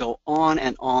continuously go on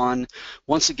and on,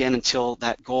 once again, until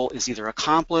that goal is either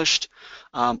accomplished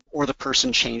or the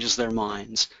person changes their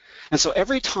minds. And so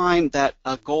every time that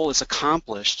a goal is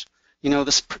accomplished,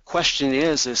 this question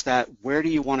is that where do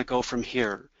you want to go from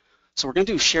here? So we're going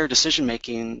to do shared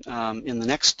decision-making in the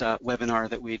next webinar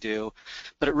that we do,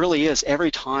 but it really is every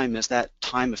time is that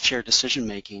time of shared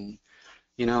decision-making.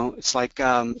 It's like,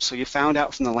 so you found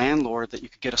out from the landlord that you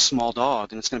could get a small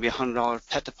dog and it's going to be a $100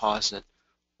 pet deposit.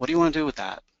 What do you want to do with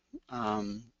that? I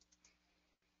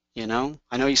know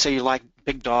you say you like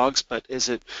big dogs, but is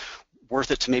it worth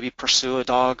it to maybe pursue a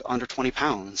dog under 20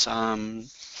 pounds?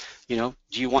 Do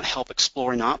you want help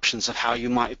exploring options of how you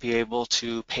might be able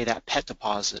to pay that pet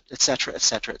deposit, et cetera, et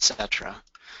cetera, et cetera.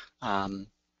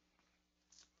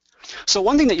 So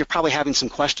one thing that you're probably having some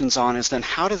questions on is then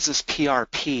how does this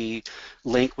PRP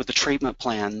link with the treatment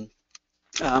plan?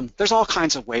 There's all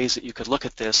kinds of ways that you could look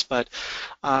at this, but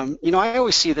I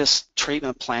always see this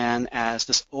treatment plan as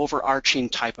this overarching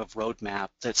type of roadmap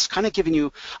that's kind of giving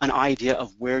you an idea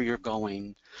of where you're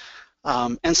going.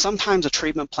 And sometimes a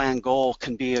treatment plan goal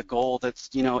can be a goal that's,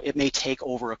 it may take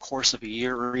over a course of a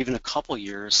year or even a couple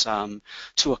years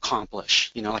to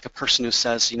accomplish. Like a person who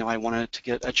says, I wanted to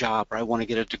get a job, or I want to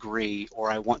get a degree,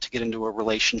 or I want to get into a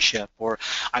relationship, or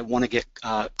I want to get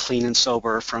clean and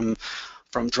sober from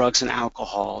drugs and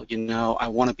alcohol. I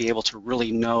want to be able to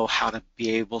really know how to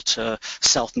be able to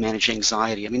self-manage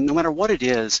anxiety. I mean, no matter what it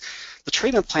is, the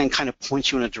treatment plan kind of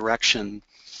points you in a direction.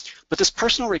 But this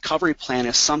personal recovery plan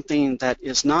is something that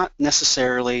is not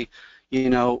necessarily,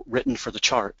 written for the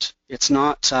chart. It's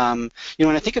not, when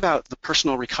I think about the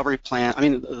personal recovery plan,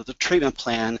 the treatment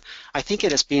plan, I think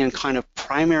it is being kind of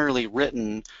primarily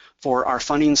written for our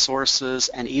funding sources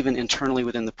and even internally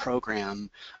within the program.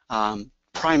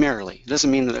 Primarily. It doesn't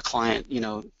mean that a client,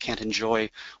 can't enjoy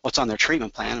what's on their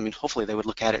treatment plan. I mean, hopefully they would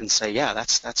look at it and say, yeah,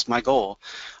 that's my goal.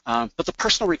 But the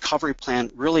personal recovery plan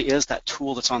really is that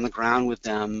tool that's on the ground with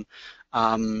them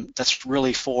that's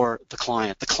really for the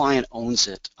client. The client owns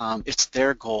it. It's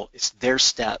their goal. It's their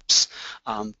steps.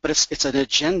 But it's an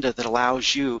agenda that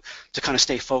allows you to kind of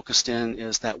stay focused in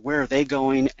is that where are they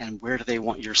going and where do they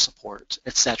want your support,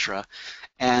 etc.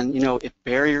 And, if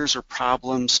barriers or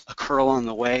problems occur along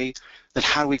the way, then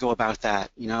how do we go about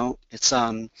that? It's,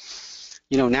 now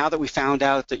that we found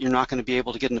out that you're not going to be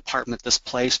able to get an apartment at this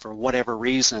place for whatever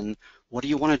reason, what do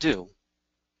you want to do?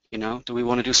 Do we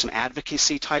want to do some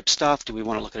advocacy type stuff? Do we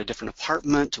want to look at a different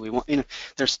apartment? Do we want,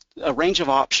 there's a range of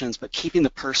options, but keeping the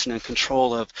person in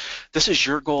control of this is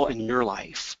your goal in your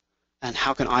life, and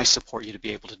how can I support you to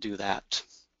be able to do that?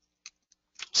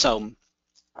 So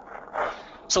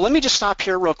let me just stop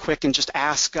here real quick and just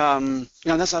ask,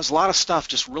 there's a lot of stuff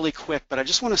just really quick, but I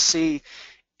just want to see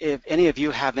if any of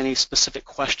you have any specific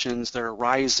questions that are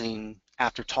arising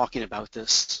after talking about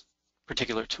this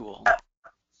particular tool.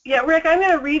 Yeah, Rick, I'm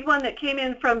going to read one that came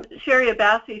in from Sherry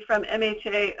Abbasi from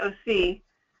MHA-OC.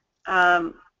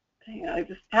 Hang on, I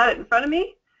just had it in front of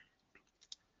me.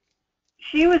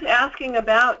 She was asking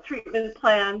about treatment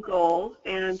plan goals,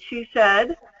 and she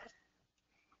said,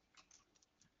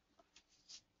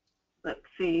 let's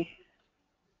see.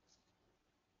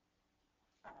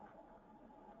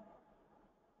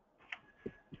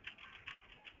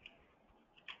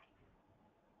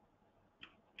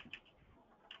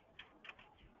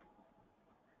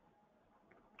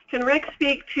 Can Rick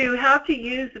speak to how to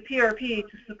use the PRP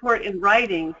to support in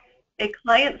writing a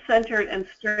client-centered and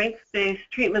strengths-based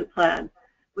treatment plan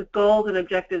with goals and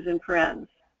objectives in parens?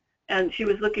 And she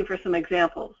was looking for some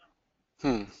examples.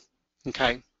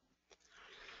 Okay.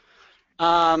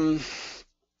 I'm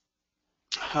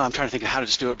trying to think of how to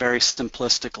just do it very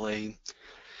simplistically.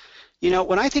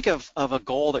 When I think of a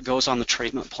goal that goes on the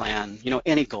treatment plan,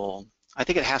 any goal, I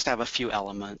think it has to have a few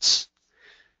elements.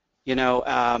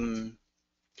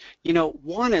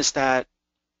 One is that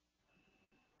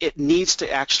it needs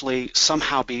to actually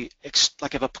somehow be,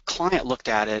 like if a client looked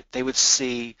at it, they would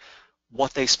see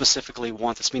what they specifically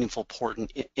want that's meaningful,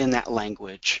 important in that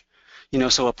language.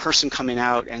 So a person coming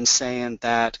out and saying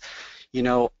that,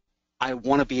 I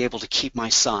want to be able to keep my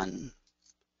son.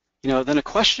 Then a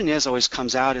question always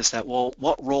comes out is that, well,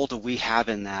 what role do we have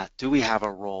in that? Do we have a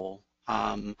role?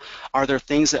 Are there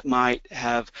things that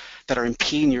that are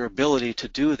impeding your ability to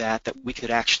do that we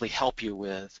could actually help you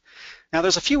with? Now,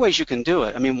 there's a few ways you can do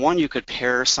it. One, you could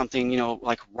pair something,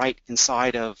 like right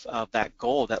inside of that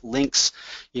goal that links,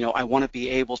 I want to be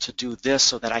able to do this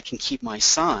so that I can keep my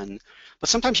son. But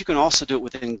sometimes you can also do it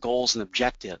within goals and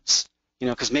objectives.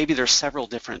 Because maybe there's several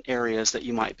different areas that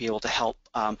you might be able to help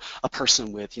a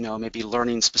person with, maybe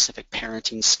learning specific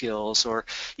parenting skills, or,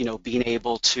 being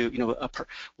able to,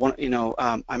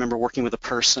 I remember working with a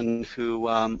person who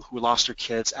lost her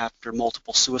kids after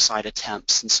multiple suicide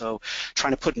attempts, and so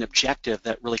trying to put an objective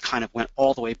that really kind of went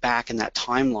all the way back in that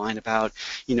timeline about,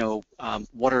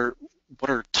 what are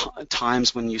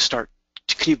times when you start,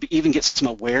 can you even get some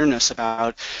awareness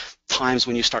about times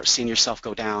when you start seeing yourself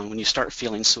go down, when you start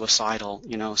feeling suicidal,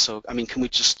 So, can we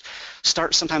just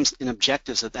start sometimes in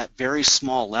objectives at that very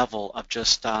small level of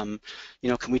just, can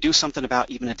we do something about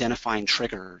even identifying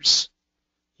triggers,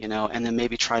 and then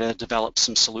maybe try to develop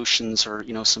some solutions or,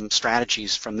 some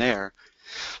strategies from there.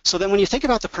 So then when you think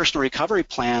about the personal recovery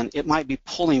plan, it might be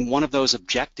pulling one of those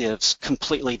objectives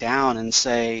completely down and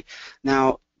say,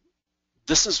 now,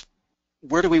 this is,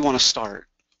 where do we want to start?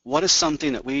 What is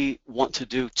something that we want to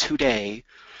do today,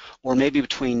 or maybe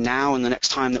between now and the next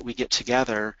time that we get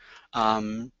together,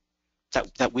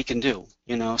 that we can do,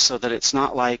 so that it's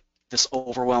not like this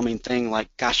overwhelming thing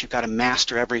like, gosh, you've got to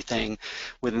master everything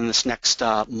within this next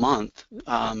month.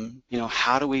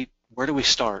 Where do we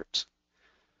start?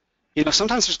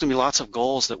 Sometimes there's going to be lots of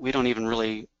goals that we don't even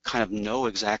really kind of know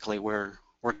exactly where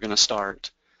we're going to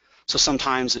start. So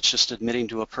sometimes it's just admitting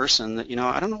to a person that,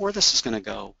 I don't know where this is going to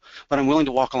go, but I'm willing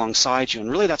to walk alongside you. And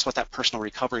really that's what that personal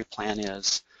recovery plan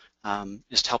is to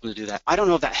help them to do that. I don't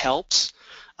know if that helps,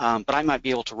 but I might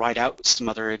be able to write out some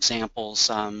other examples,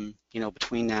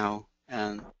 between now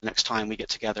and the next time we get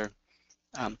together.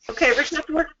 Okay, we're going to have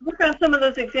to work on some of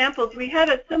those examples. We had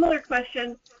a similar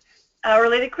question, a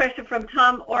related question from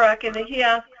Tom Orrock, and he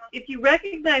asked, if you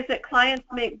recognize that clients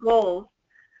make goals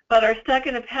but are stuck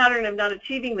in a pattern of not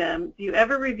achieving them, do you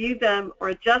ever review them or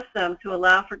adjust them to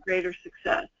allow for greater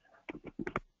success?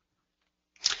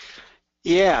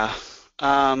 Yeah.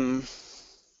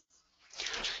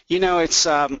 It's,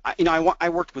 I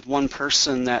worked with one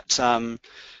person that,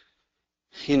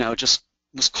 just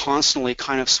was constantly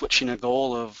kind of switching a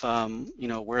goal of,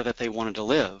 where that they wanted to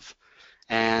live.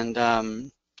 And,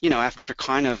 after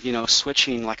kind of,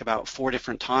 switching like about 4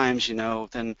 different times,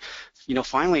 then,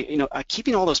 finally,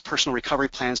 keeping all those personal recovery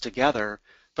plans together,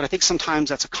 but I think sometimes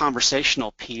that's a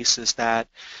conversational piece is that,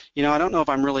 I don't know if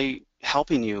I'm really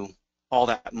helping you all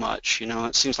that much.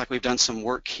 It seems like we've done some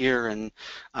work here and,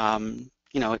 I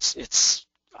know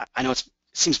it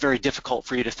seems very difficult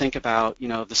for you to think about,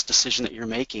 this decision that you're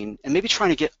making and maybe trying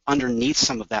to get underneath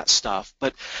some of that stuff.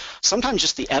 But sometimes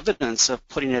just the evidence of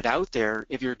putting it out there,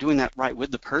 if you're doing that right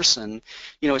with the person,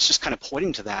 it's just kind of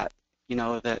pointing to that,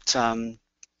 that,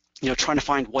 trying to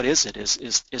find what is it?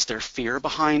 Is there fear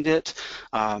behind it?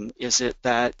 Is it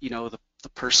that, the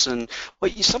person,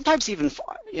 well, you sometimes even,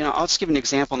 I'll just give an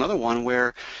example, another one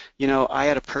where, I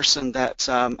had a person that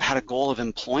had a goal of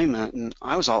employment and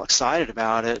I was all excited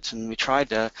about it and we tried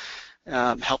to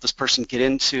help this person get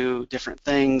into different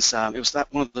things. It was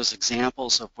one of those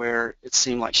examples of where it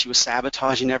seemed like she was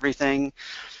sabotaging everything.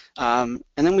 And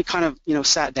then we kind of,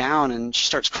 sat down and she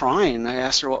starts crying. I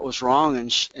asked her what was wrong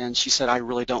and she said, I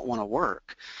really don't want to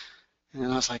work. And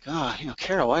I was like, oh,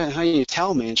 Carol, why didn't you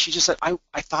tell me? And she just said, I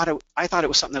thought it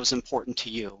was something that was important to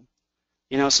you.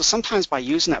 So sometimes by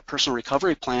using that personal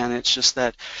recovery plan, it's just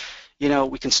that,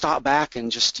 we can stop back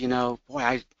and just,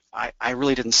 boy, I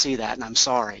really didn't see that and I'm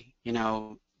sorry.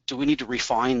 Do we need to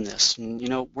refine this? And,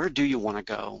 where do you want to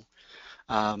go?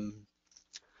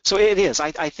 So it is.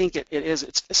 I think it is.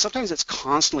 Sometimes it's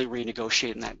constantly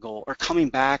renegotiating that goal or coming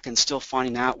back and still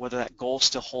finding out whether that goal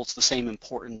still holds the same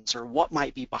importance or what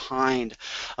might be behind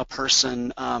a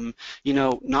person,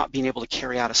 not being able to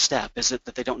carry out a step. Is it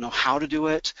that they don't know how to do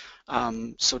it?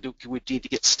 So do we need to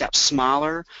get steps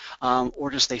smaller?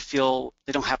 Or does they feel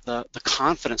they don't have the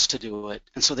confidence to do it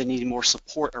and so they need more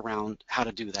support around how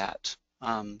to do that?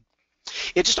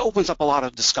 It just opens up a lot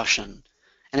of discussion.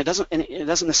 And it doesn't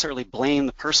necessarily blame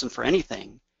the person for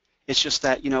anything. It's just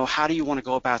that, how do you want to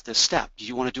go about this step? Do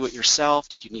you want to do it yourself?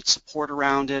 Do you need support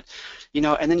around it?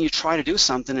 And then you try to do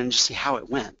something and just see how it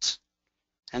went.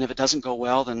 And if it doesn't go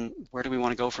well, then where do we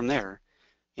want to go from there?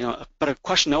 But a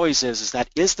question always is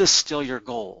this still your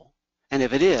goal? And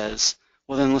if it is,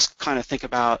 well, then let's kind of think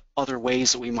about other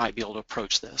ways that we might be able to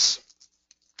approach this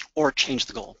or change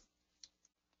the goal.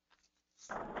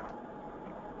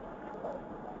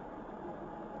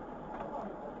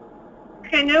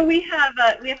 Okay, I know we have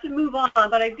to move on,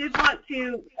 but I did want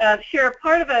to share a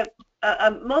part of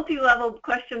a multi-level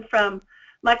question from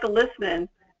Michael Listman,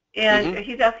 and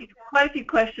he's asking quite a few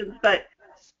questions, but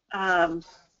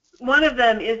one of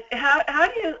them is how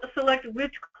do you select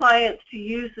which clients to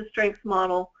use the strengths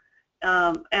model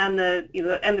and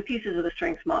the pieces of the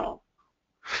strengths model?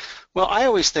 Well, I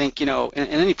always think, in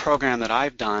any program that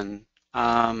I've done,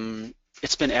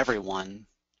 it's been everyone.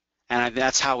 And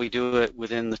that's how we do it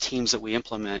within the teams that we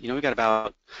implement. We've got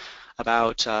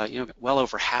about well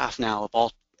over half now of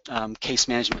all case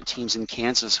management teams in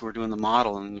Kansas who are doing the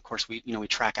model. And of course, we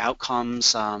track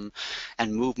outcomes and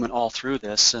movement all through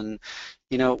this. And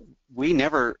we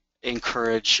never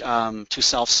encourage to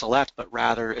self-select, but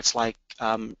rather it's like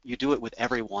you do it with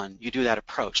everyone. You do that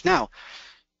approach. Now,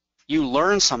 you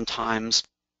learn sometimes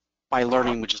by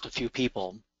learning with just a few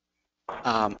people.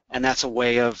 And that's a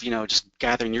way of, just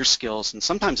gathering your skills. And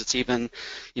sometimes it's even,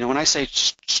 when I say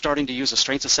starting to use a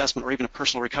strengths assessment or even a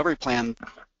personal recovery plan,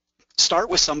 start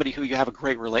with somebody who you have a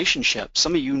great relationship,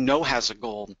 somebody has a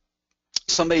goal,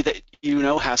 somebody that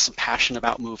has some passion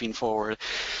about moving forward,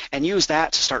 and use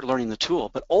that to start learning the tool.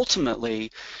 But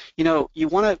ultimately, you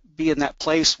want to be in that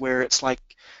place where it's like,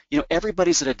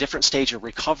 everybody's at a different stage of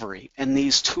recovery, and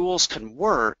these tools can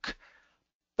work.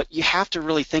 But you have to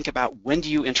really think about when do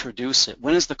you introduce it?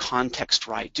 When is the context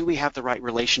right? Do we have the right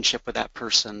relationship with that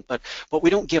person? But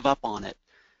we don't give up on it.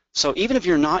 So even if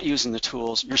you're not using the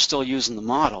tools, you're still using the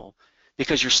model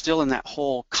because you're still in that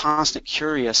whole constant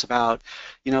curious about,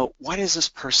 why does this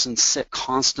person sit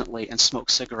constantly and smoke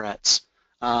cigarettes?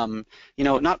 You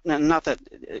know, not that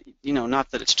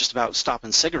not that it's just about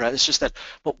stopping cigarettes. It's just that,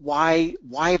 but why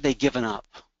have they given up?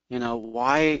 You know,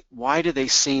 why do they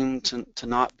seem to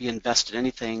not be invested in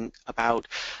anything about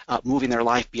moving their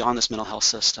life beyond this mental health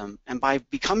system? And by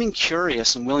becoming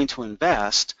curious and willing to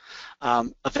invest,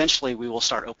 eventually we will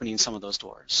start opening some of those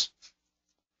doors.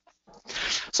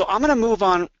 So I'm going to move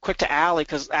on quick to Allie,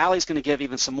 because Allie's going to give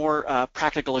even some more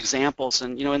practical examples.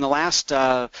 And you know, in the last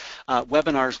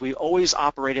webinars, we always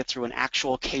operated through an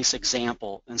actual case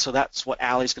example. And so that's what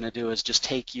Allie's going to do, is just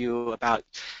take you about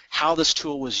how this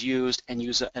tool was used and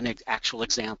use an actual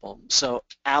example. So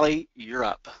Allie, you're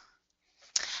up.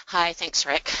 Hi, thanks,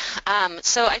 Rick.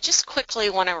 So I just quickly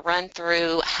want to run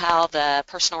through how the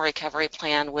personal recovery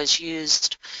plan was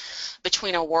used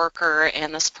between a worker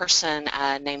and this person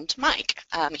named Mike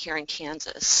here in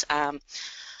Kansas.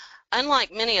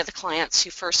 Unlike many of the clients who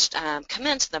first come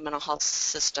into the mental health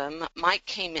system, Mike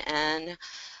came in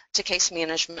to case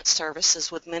management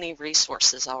services with many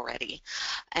resources already.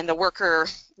 And the worker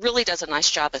really does a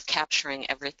nice job of capturing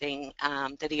everything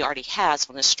that he already has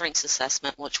on his strengths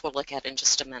assessment, which we'll look at in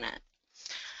just a minute.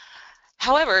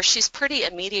 However, she's pretty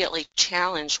immediately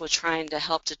challenged with trying to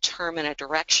help determine a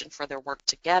direction for their work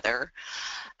together.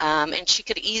 And she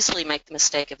could easily make the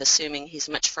mistake of assuming he's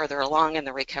much further along in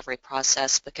the recovery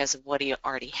process because of what he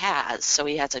already has. So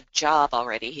he has a job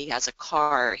already, he has a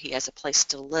car, he has a place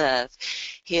to live,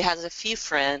 he has a few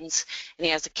friends, and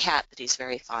he has a cat that he's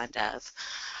very fond of.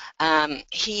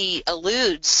 He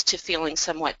alludes to feeling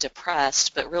somewhat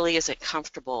depressed, but really isn't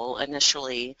comfortable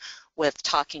initially with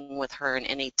talking with her in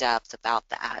any depth about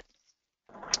that.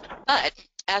 But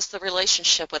as the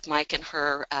relationship with Mike and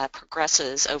her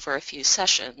progresses over a few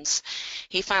sessions,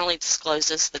 he finally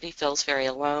discloses that he feels very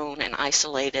alone and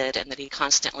isolated, and that he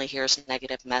constantly hears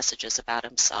negative messages about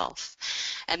himself.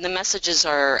 And the messages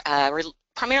are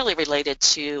primarily related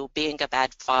to being a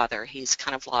bad father. He's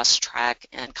kind of lost track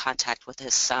and contact with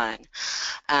his son,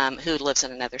 who lives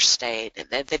in another state,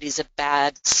 that he's a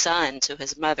bad son to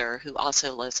his mother, who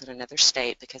also lives in another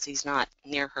state, because he's not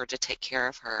near her to take care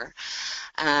of her.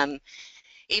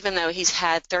 Even though he's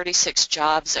had 36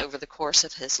 jobs over the course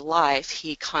of his life,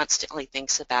 he constantly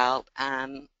thinks about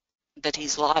that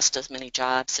he's lost as many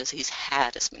jobs as he's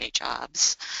had as many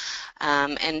jobs.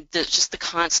 And just the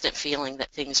constant feeling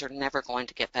that things are never going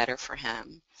to get better for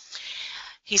him.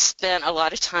 He spent a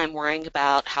lot of time worrying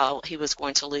about how he was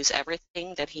going to lose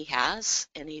everything that he has,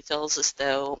 and he feels as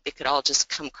though it could all just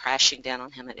come crashing down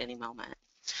on him at any moment.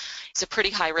 It's a pretty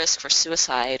high risk for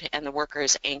suicide, and the worker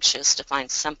is anxious to find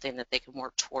something that they can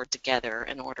work toward together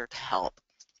in order to help.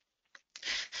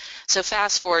 So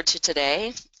fast forward to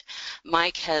today.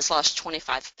 Mike has lost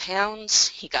 25 pounds.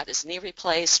 He got his knee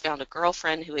replaced, found a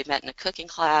girlfriend who he met in a cooking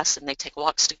class, and they take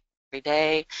walks together every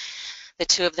day. The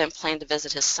two of them plan to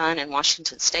visit his son in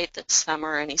Washington State this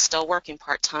summer, and he's still working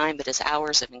part-time, but his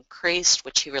hours have increased,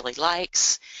 which he really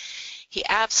likes. He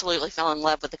absolutely fell in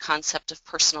love with the concept of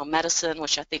personal medicine,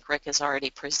 which I think Rick has already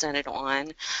presented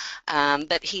on.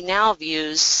 But he now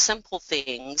views simple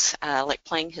things like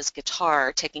playing his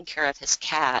guitar, taking care of his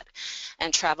cat,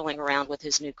 and traveling around with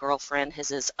his new girlfriend as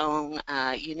his own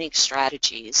unique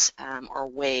strategies or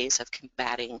ways of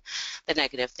combating the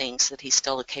negative things that he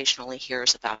still occasionally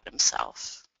hears about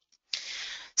himself.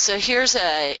 So here's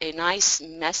a nice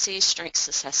messy strengths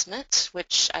assessment,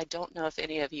 which I don't know if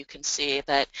any of you can see,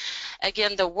 but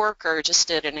again, the worker just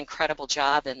did an incredible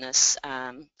job in this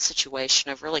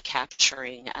situation of really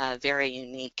capturing very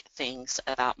unique things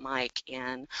about Mike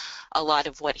and a lot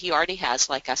of what he already has,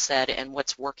 like I said, and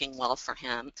what's working well for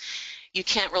him. You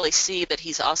can't really see, but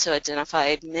he's also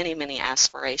identified many, many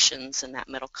aspirations in that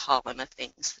middle column of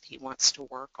things that he wants to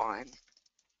work on.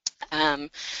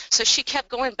 So she kept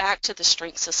going back to the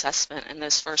strengths assessment and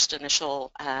those first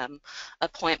initial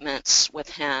appointments with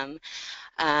him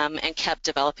and kept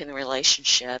developing the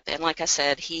relationship. And like I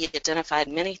said, he identified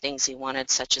many things he wanted,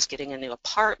 such as getting a new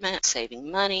apartment, saving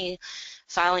money,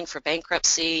 filing for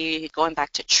bankruptcy, going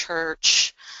back to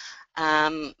church.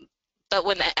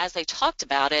 But as they talked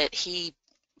about it, he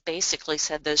basically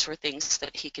said those were things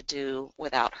that he could do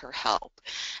without her help.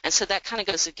 And so that kind of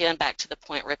goes again back to the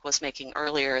point Rick was making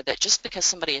earlier, that just because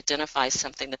somebody identifies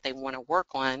something that they want to work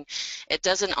on, it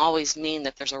doesn't always mean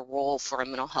that there's a role for a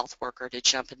mental health worker to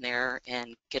jump in there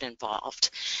and get involved.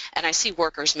 And I see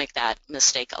workers make that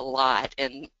mistake a lot,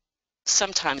 and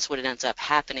sometimes what ends up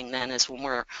happening then is when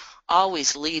we're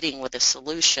always leading with a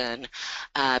solution,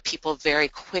 people very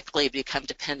quickly become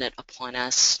dependent upon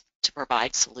us to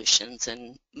provide solutions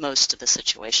in most of the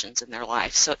situations in their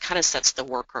life. So it kind of sets the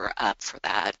worker up for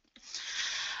that.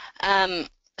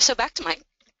 So back to Mike.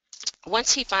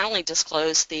 Once he finally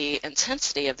disclosed the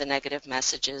intensity of the negative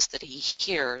messages that he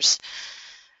hears,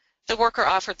 the worker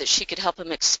offered that she could help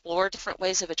him explore different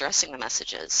ways of addressing the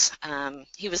messages.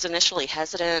 He was initially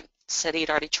hesitant, said he'd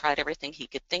already tried everything he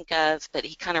could think of, but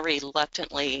he kind of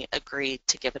reluctantly agreed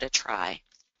to give it a try.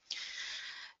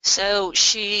 So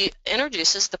she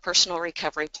introduces the personal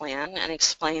recovery plan and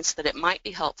explains that it might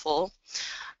be helpful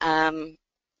to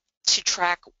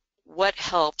track what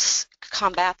helps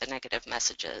combat the negative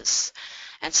messages.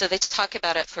 And so they talk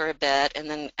about it for a bit, and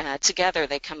then together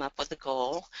they come up with a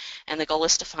goal. And the goal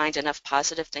is to find enough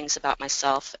positive things about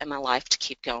myself and my life to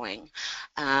keep going.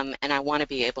 And I want to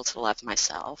be able to love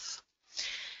myself.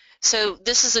 So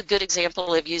this is a good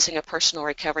example of using a personal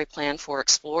recovery plan for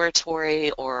exploratory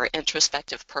or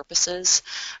introspective purposes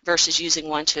versus using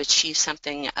one to achieve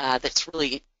something that's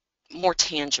really more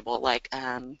tangible, like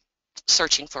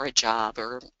searching for a job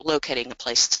or locating a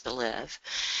place to live.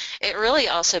 It really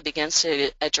also begins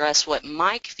to address what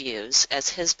Mike views as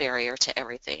his barrier to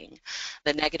everything,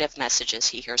 the negative messages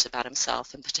he hears about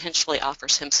himself, and potentially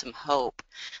offers him some hope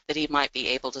that he might be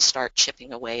able to start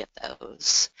chipping away at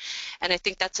those. And I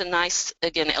think that's a nice,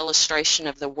 again, illustration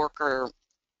of the worker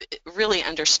really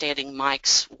understanding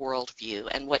Mike's worldview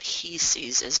and what he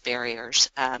sees as barriers,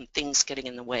 things getting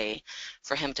in the way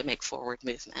for him to make forward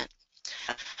movement.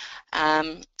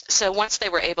 So once they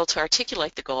were able to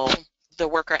articulate the goal, the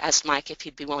worker asked Mike if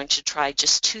he'd be willing to try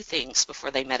just 2 things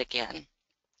before they met again.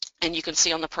 And you can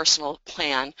see on the personal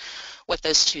plan what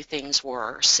those 2 things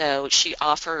were. So she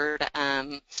offered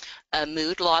a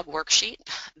mood log worksheet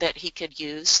that he could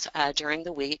use during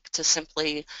the week to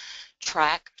simply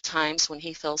track times when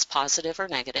he feels positive or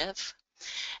negative.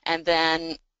 And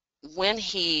then when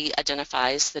he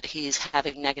identifies that he's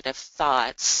having negative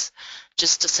thoughts,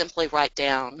 just to simply write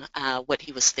down what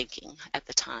he was thinking at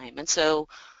the time. And so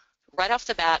right off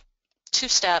the bat, 2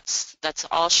 steps, that's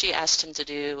all she asked him to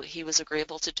do. He was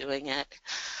agreeable to doing it.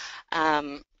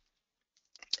 And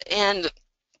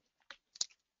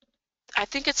I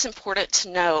think it's important to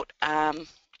note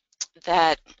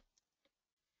that,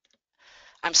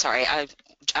 I'm sorry,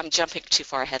 I'm jumping too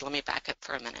far ahead. Let me back up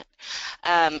for a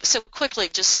minute. So quickly,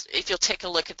 just if you'll take a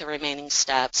look at the remaining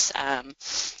steps.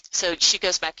 So she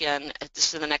goes back in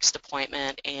to the next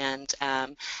appointment and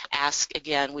asks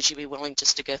again, would you be willing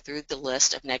just to go through the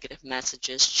list of negative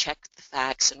messages, check the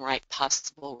facts, and write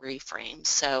possible reframes?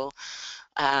 So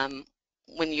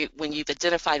when you've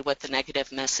identified what the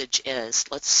negative message is,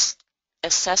 let's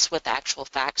assess what the actual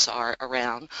facts are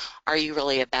around, are you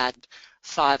really a bad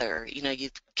father? You know,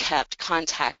 you've kept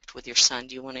contact with your son.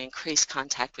 Do you want to increase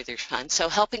contact with your son? So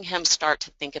helping him start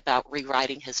to think about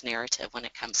rewriting his narrative when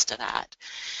it comes to that.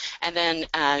 And then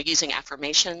using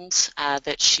affirmations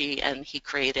that she and he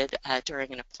created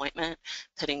during an appointment,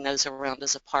 putting those around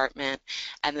his apartment.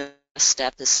 And then the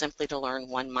step is simply to learn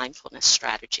one mindfulness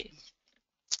strategy.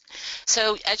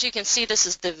 So as you can see, this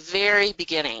is the very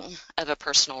beginning of a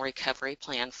personal recovery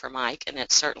plan for Mike, and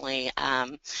it certainly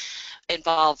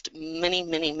involved many,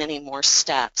 many, many more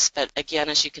steps. But again,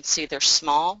 as you can see, they're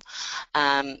small,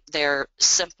 they're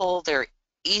simple, they're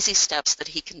easy steps that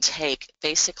he can take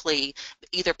basically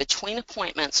either between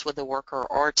appointments with the worker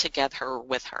or together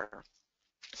with her.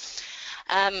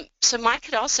 So Mike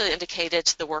had also indicated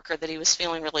to the worker that he was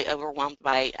feeling really overwhelmed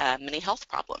by many health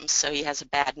problems. So he has a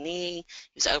bad knee,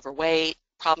 he's overweight,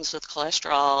 problems with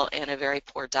cholesterol, and a very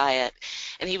poor diet.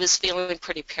 And he was feeling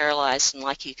pretty paralyzed and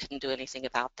like he couldn't do anything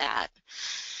about that.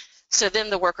 So then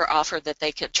the worker offered that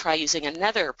they could try using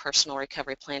another personal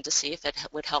recovery plan to see if it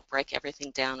would help break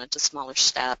everything down into smaller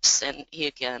steps, and he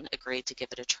again agreed to give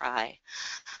it a try.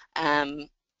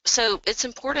 So it's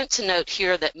important to note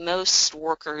here that most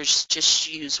workers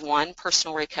just use one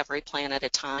personal recovery plan at a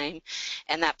time,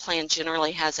 and that plan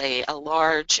generally has a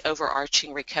large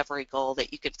overarching recovery goal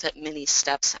that you can fit many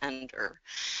steps under.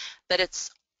 But it's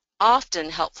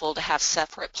often helpful to have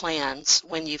separate plans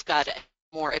when you've got a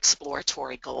more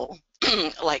exploratory goal,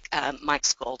 like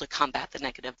Mike's goal to combat the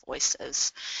negative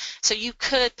voices. So you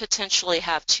could potentially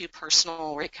have 2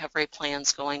 personal recovery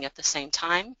plans going at the same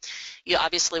time. You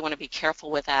obviously want to be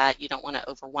careful with that. You don't want to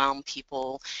overwhelm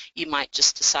people. You might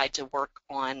just decide to work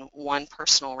on one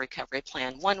personal recovery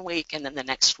plan one week and then the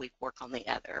next week work on the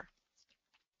other.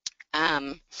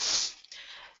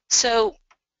 So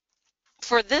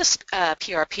for this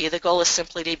PRP, the goal is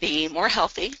simply to be more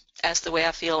healthy, as the way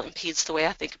I feel impedes the way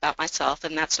I think about myself,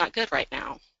 and that's not good right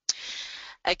now.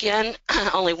 Again,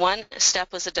 only one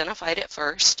step was identified at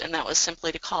first, and that was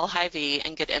simply to call Hy-Vee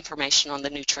and get information on the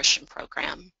nutrition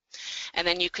program. And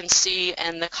then you can see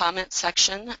in the comment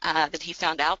section that he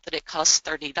found out that it costs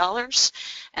 $30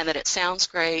 and that it sounds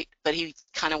great, but he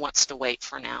kind of wants to wait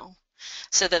for now.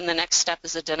 So then the next step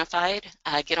is identified.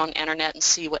 Get on the internet and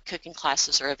see what cooking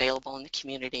classes are available in the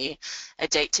community. A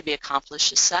date to be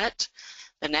accomplished is set.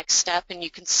 The next step, and you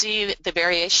can see the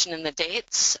variation in the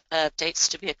dates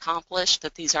to be accomplished,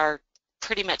 that these are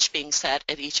pretty much being set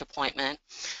at each appointment.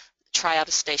 Try out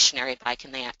a stationary bike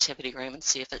in the activity room and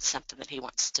see if it's something that he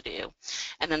wants to do.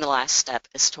 And then the last step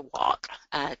is to walk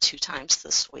 2 times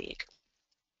this week.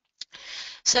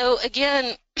 So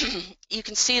again, you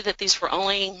can see that these were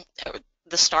only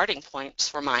the starting points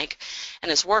for Mike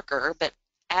and his worker, but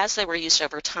as they were used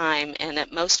over time and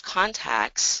at most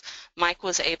contacts, Mike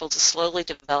was able to slowly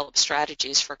develop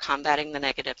strategies for combating the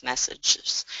negative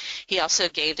messages. He also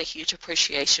gained a huge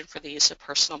appreciation for the use of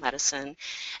personal medicine,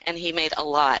 and he made a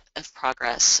lot of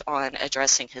progress on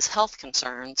addressing his health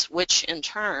concerns, which in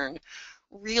turn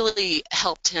really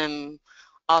helped him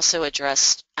also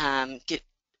address get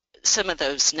some of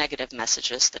those negative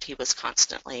messages that he was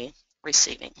constantly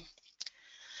receiving.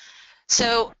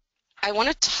 So I want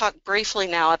to talk briefly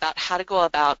now about how to go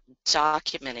about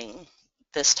documenting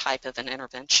this type of an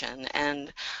intervention.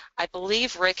 And I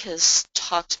believe Rick has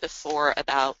talked before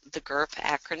about the GIRP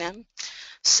acronym.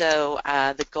 So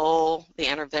the goal, the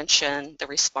intervention, the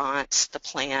response, the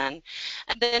plan,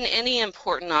 and then any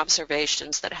important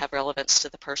observations that have relevance to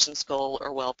the person's goal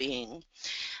or well-being.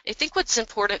 I think what's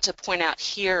important to point out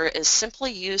here is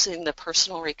simply using the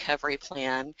personal recovery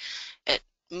plan at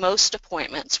most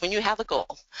appointments. When you have a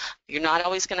goal, you're not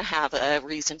always going to have a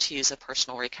reason to use a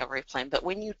personal recovery plan, but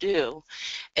when you do,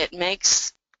 it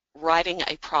makes writing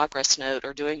a progress note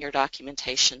or doing your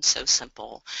documentation so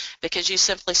simple, because you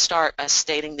simply start by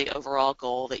stating the overall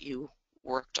goal that you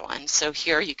worked on. So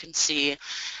here you can see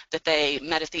that they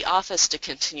met at the office to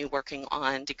continue working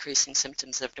on decreasing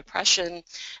symptoms of depression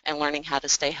and learning how to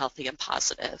stay healthy and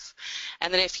positive.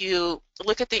 And then if you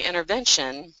look at the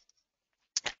intervention,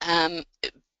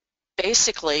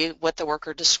 basically what the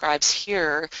worker describes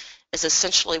here is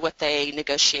essentially what they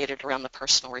negotiated around the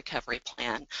personal recovery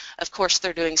plan. Of course,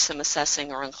 they're doing some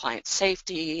assessing around client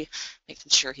safety, making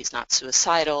sure he's not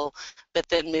suicidal, but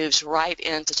then moves right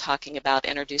into talking about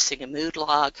introducing a mood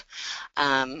log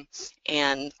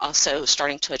and also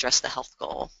starting to address the health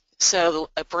goal. So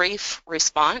a brief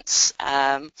response,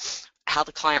 how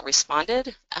the client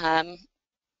responded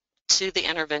to the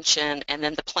intervention, and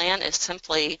then the plan is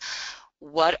simply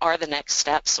what are the next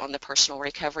steps on the personal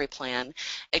recovery plan.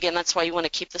 Again, that's why you want to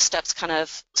keep the steps kind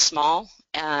of small,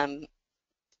 and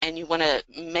you want to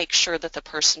make sure that the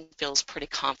person feels pretty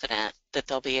confident that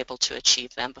they'll be able to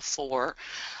achieve them before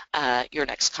your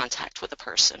next contact with the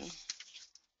person.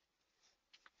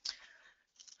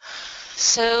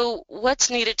 So what's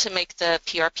needed to make the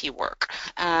PRP work?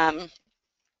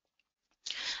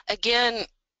 Again,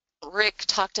 Rick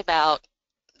talked about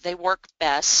they work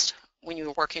best when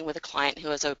you're working with a client who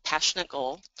has a passionate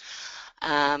goal,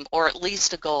 or at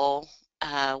least a goal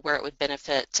where it would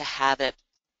benefit to have it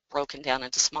broken down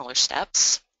into smaller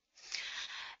steps.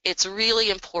 It's really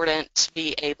important to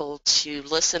be able to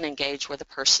listen and engage where the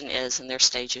person is in their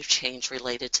stage of change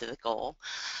related to the goal.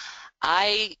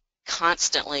 I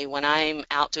constantly, when I'm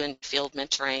out doing field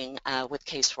mentoring with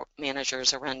case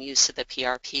managers around use of the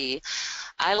PRP,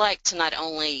 I like to not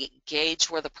only gauge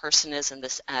where the person is in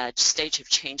this stage of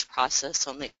change process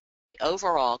on the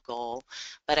overall goal,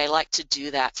 but I like to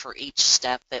do that for each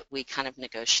step that we kind of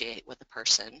negotiate with the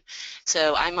person.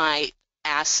 So I might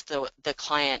ask the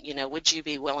client, you know, would you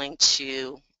be willing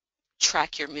to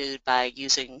track your mood by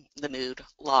using the mood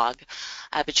log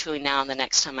between now and the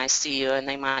next time I see you? And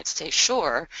they might say,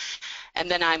 sure. And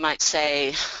then I might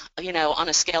say, you know, on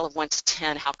a scale of 1 to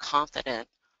 10, how confident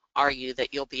are you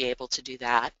that you'll be able to do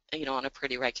that, you know, on a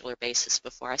pretty regular basis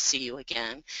before I see you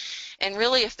again? And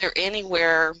really, if they're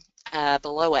anywhere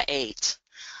below an 8,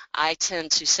 I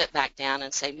tend to sit back down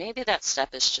and say, maybe that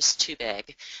step is just too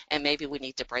big, and maybe we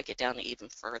need to break it down even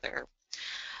further.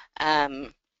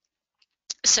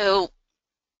 So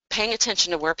paying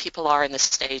attention to where people are in the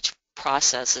stage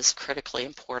process is critically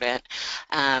important.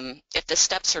 If the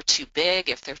steps are too big,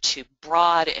 if they're too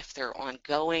broad, if they're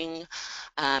ongoing,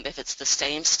 if it's the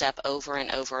same step over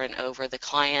and over and over, the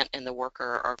client and the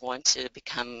worker are going to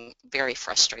become very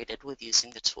frustrated with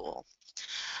using the tool.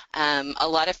 A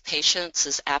lot of patience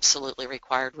is absolutely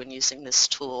required when using this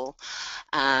tool,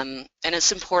 and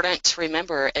it's important to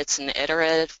remember it's an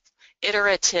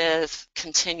iterative,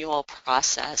 continual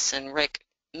process, and Rick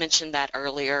mentioned that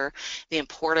earlier, the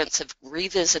importance of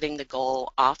revisiting the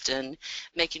goal often,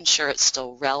 making sure it's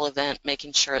still relevant,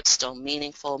 making sure it's still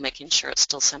meaningful, making sure it's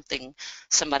still something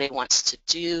somebody wants to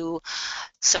do.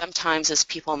 Sometimes as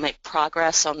people make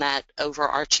progress on that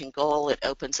overarching goal, it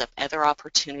opens up other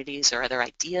opportunities or other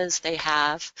ideas they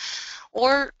have.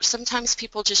 Or sometimes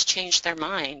people just change their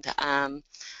mind.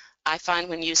 I find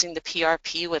when using the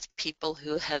PRP with people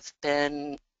who have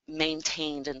been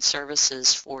maintained in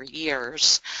services for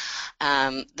years,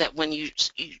 that when you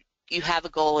have a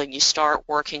goal and you start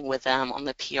working with them on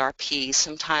the PRP,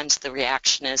 sometimes the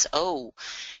reaction is, oh,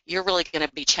 you're really going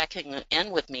to be checking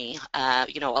in with me, a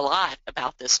lot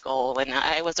about this goal, and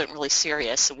I wasn't really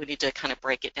serious, so we need to kind of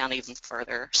break it down even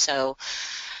further. So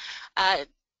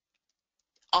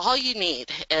all you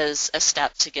need is a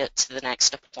step to get to the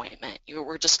next appointment.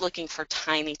 We're just looking for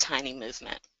tiny, tiny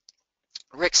movement.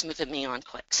 Rick's moving me on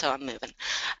quick, so I'm moving.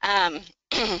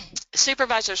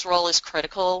 Supervisor's role is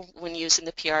critical when using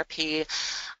the PRP.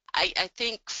 I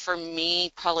think for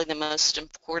me, probably the most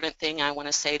important thing I want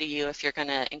to say to you if you're going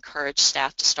to encourage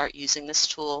staff to start using this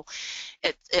tool,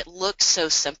 it looks so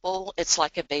simple. It's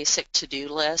like a basic to-do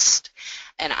list,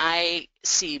 and I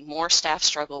see more staff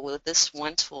struggle with this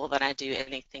one tool than I do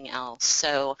anything else.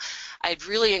 So I'd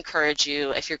really encourage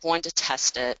you, if you're going to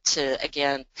test it, to,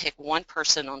 again, pick one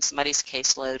person on somebody's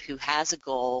caseload who has a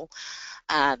goal.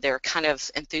 They're kind of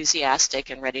enthusiastic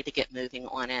and ready to get moving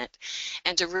on it,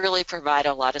 and to really provide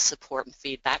a lot of support and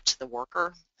feedback to the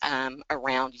worker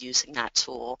around using that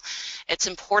tool. It's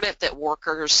important that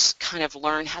workers kind of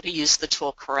learn how to use the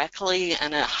tool correctly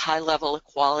and a high level of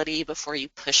quality before you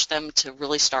push them to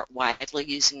really start widely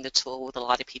using the tool with a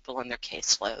lot of people on their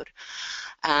caseload.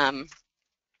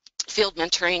 Field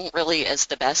mentoring really is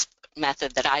the best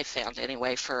method that I've found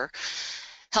anyway for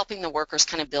helping the workers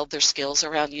kind of build their skills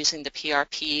around using the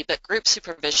PRP, but group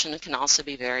supervision can also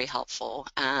be very helpful,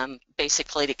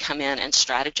 basically to come in and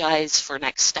strategize for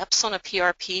next steps on a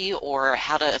PRP or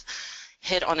how to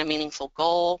hit on a meaningful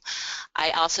goal.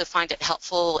 I also find it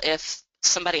helpful if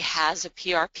somebody has a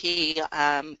PRP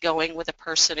going with a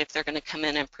person, if they're going to come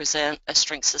in and present a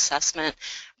strengths assessment,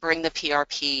 bring the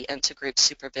PRP into group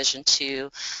supervision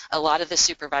too. A lot of the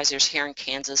supervisors here in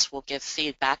Kansas will give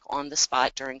feedback on the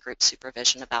spot during group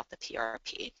supervision about the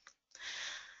PRP.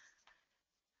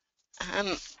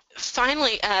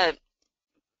 Finally,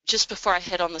 just before I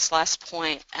hit on this last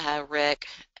point, Rick,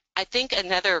 I think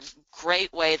another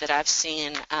great way that I've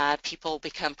seen people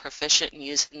become proficient in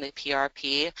using the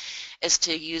PRP is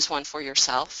to use one for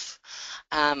yourself.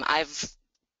 I've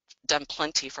done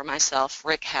plenty for myself.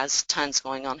 Rick has tons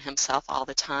going on himself all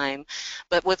the time.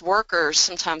 But with workers,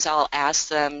 sometimes I'll ask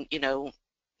them,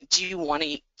 do you want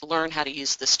to learn how to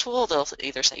use this tool? They'll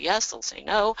either say yes, they'll say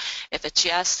no. If it's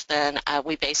yes, then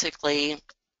we basically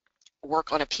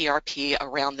work on a PRP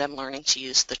around them learning to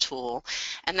use the tool,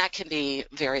 and that can be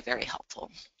very, very helpful.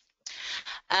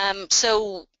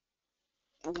 So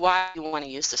why do you want to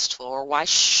use this tool, or why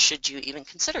should you even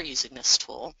consider using this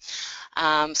tool?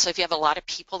 So if you have a lot of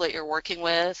people that you're working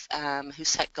with who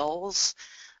set goals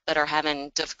but are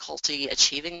having difficulty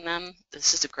achieving them,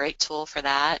 this is a great tool for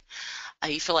that.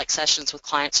 You feel like sessions with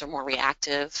clients are more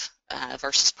reactive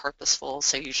versus purposeful,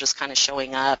 so you're just kind of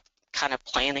showing up, kind of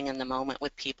planning in the moment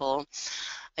with people.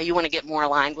 You want to get more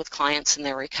aligned with clients in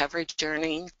their recovery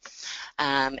journey,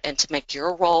 and to make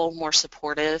your role more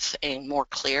supportive and more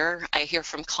clear. I hear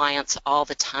from clients all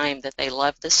the time that they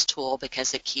love this tool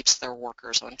because it keeps their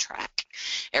workers on track.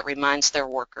 It reminds their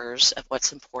workers of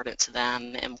what's important to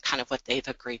them and kind of what they've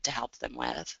agreed to help them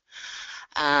with.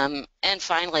 And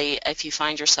finally, if you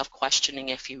find yourself questioning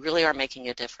if you really are making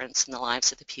a difference in the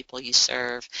lives of the people you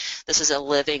serve, this is a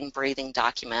living, breathing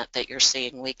document that you're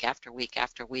seeing week after week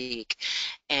after week.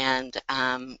 And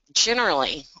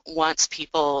generally, once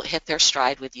people hit their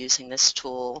stride with using this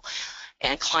tool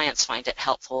and clients find it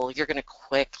helpful, you're going to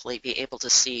quickly be able to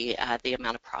see the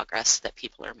amount of progress that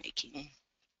people are making.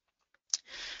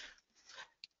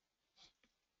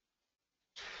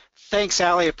 Thanks,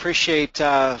 Allie. Appreciate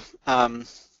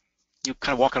you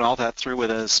kind of walking all that through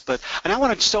with us. And I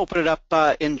want to just open it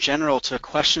up in general to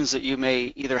questions that you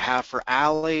may either have for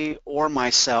Allie or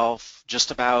myself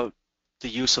just about the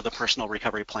use of the personal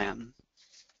recovery plan.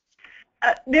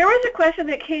 There was a question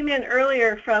that came in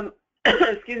earlier from,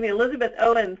 excuse me, Elizabeth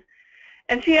Owens,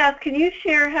 and she asked, can you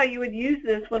share how you would use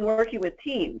this when working with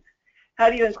teens? How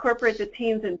do you incorporate the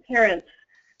teens and parents'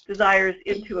 desires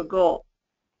into a goal?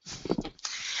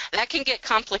 That can get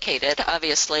complicated,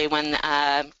 obviously, when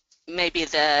maybe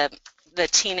the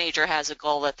teenager has a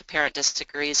goal that the parent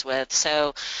disagrees with.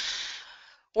 So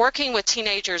working with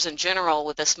teenagers in general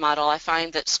with this model, I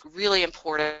find that's really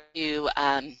important to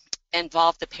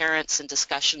involve the parents in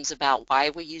discussions about why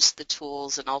we use the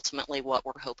tools and ultimately what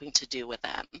we're hoping to do with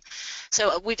them.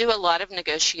 So we do a lot of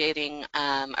negotiating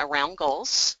around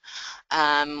goals.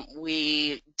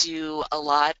 We do a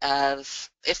lot of,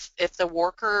 if the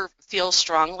worker feels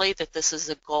strongly that this is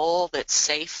a goal that's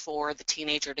safe for the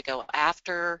teenager to go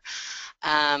after,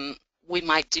 we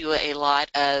might do a lot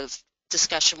of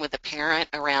discussion with the parent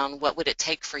around what would it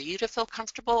take for you to feel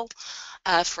comfortable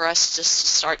for us just to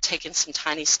start taking some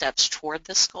tiny steps toward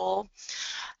this goal.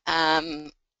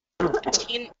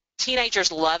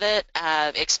 Teenagers love it,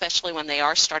 especially when they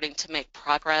are starting to make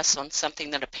progress on something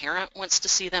that a parent wants to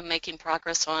see them making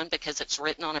progress on, because it's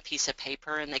written on a piece of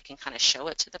paper and they can kind of show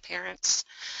it to the parents.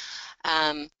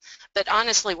 But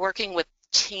honestly, working with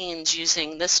teens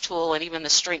using this tool and even the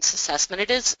strengths assessment,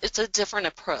 it's a different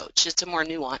approach. It's a more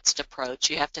nuanced approach.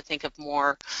 You have to think of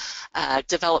more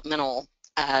developmental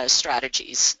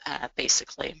strategies,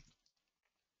 basically.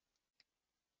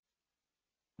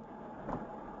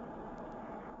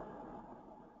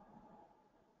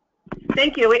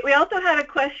 Thank you. We also had a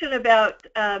question about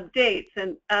dates,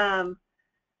 and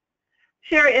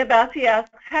Sherry Abbasi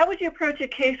asks, how would you approach a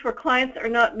case where clients are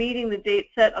not meeting the date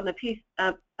set on the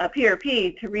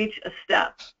PRP to reach a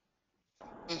step?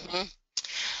 Mm-hmm.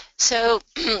 So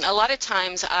a lot of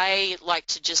times I like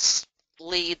to just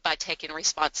lead by taking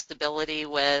responsibility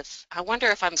with, I wonder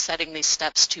if I'm setting these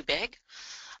steps too big,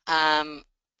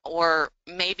 or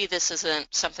maybe this isn't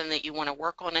something that you want to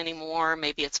work on anymore.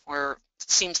 Maybe it's more, it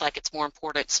seems like it's more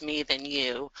important to me than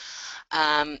you.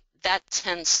 That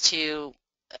tends to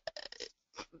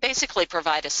basically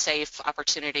provide a safe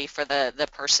opportunity for the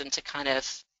person to kind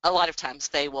of, a lot of times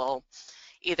they will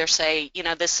either say, you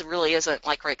know, this really isn't,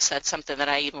 like Rick said, something that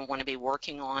I even want to be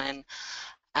working on,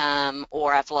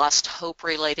 or I've lost hope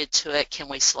related to it. Can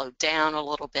we slow down a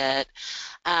little bit?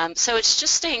 So it's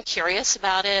just staying curious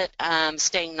about it,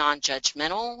 staying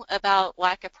non-judgmental about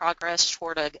lack of progress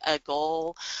toward a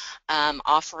goal,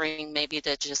 offering maybe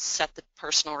to just set the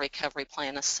personal recovery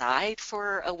plan aside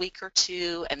for a week or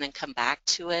two and then come back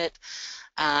to it.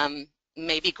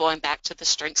 Maybe going back to the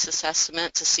strengths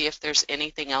assessment to see if there's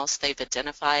anything else they've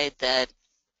identified that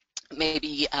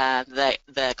maybe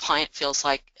the client feels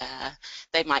like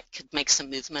they could make some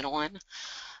movement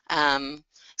on.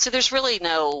 So there's really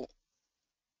no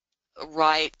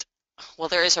right, well,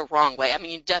 there is a wrong way. I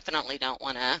mean, you definitely don't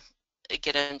want to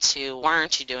get into, why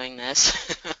aren't you doing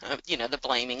this? You know, the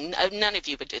blaming. None of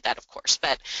you would do that, of course,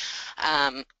 but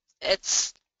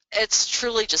it's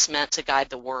truly just meant to guide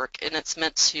the work, and it's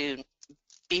meant to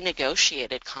be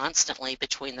negotiated constantly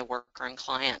between the worker and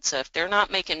client. So if they're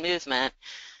not making movement,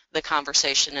 the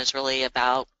conversation is really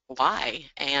about why,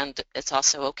 and it's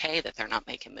also okay that they're not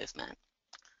making movement.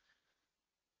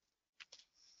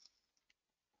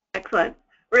 Excellent.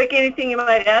 Rick, anything you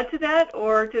might add to that,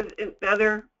 or to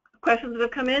other questions that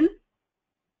have come in?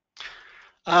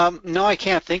 No, I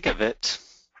can't think of it.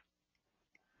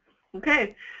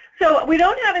 Okay. So we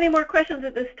don't have any more questions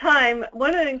at this time. One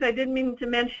of the things I did mean to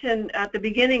mention at the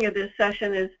beginning of this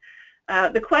session is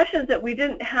the questions that we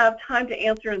didn't have time to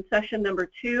answer in session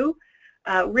number 2.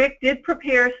 Rick did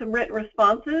prepare some written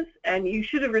responses, and you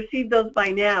should have received those by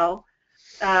now.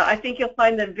 I think you'll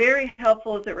find them very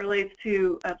helpful as it relates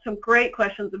to some great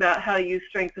questions about how to use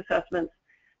strengths assessments,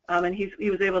 and he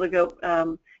was able to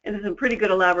go into some pretty good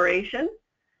elaboration.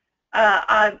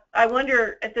 I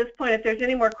wonder at this point if there's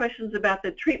any more questions about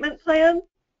the treatment plan.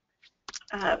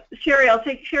 Sherry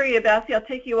Abbasi, I'll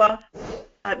take you off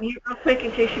mute real quick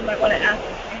in case you might want to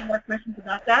ask any more questions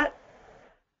about that.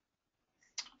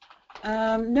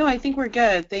 No, I think we're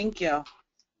good. Thank you.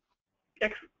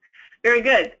 Excellent. Very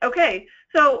good. Okay,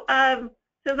 so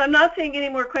since I'm not seeing any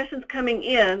more questions coming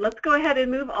in, let's go ahead and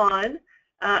move on.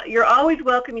 You're always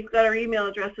welcome. You've got our email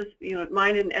addresses, you know,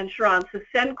 mine and Sharon's, to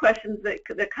send questions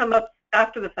that come up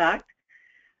after the fact.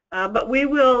 But we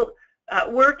will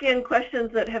work in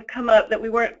questions that have come up that we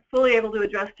weren't fully able to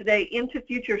address today into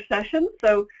future sessions.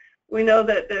 So we know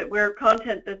that where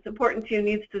content that's important to you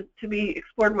needs to be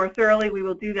explored more thoroughly, we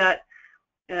will do that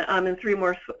in 3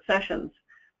 more sessions.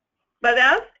 But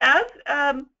as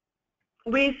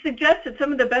we suggested,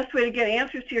 some of the best way to get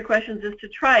answers to your questions is to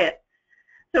try it.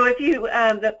 So if you,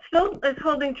 that still is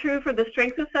holding true for the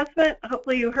strengths assessment.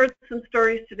 Hopefully you heard some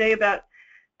stories today about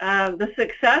the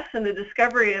success and the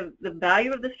discovery of the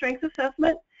value of the strengths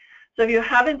assessment. So if you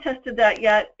haven't tested that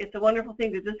yet, it's a wonderful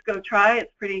thing to just go try.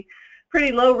 It's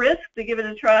pretty low risk to give it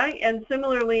a try. And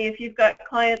similarly, if you've got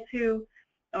clients who,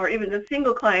 or even a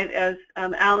single client, as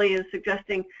Ali is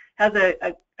suggesting, has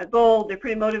a goal, they're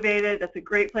pretty motivated, that's a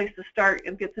great place to start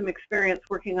and get some experience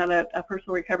working on a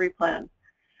personal recovery plan.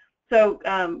 So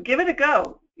give it a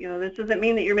go. You know, this doesn't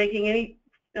mean that you're making any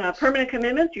permanent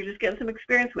commitments, you're just getting some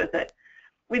experience with it.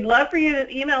 We'd love for you to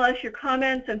email us your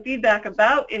comments and feedback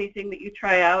about anything that you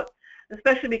try out,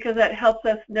 especially because that helps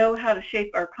us know how to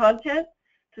shape our content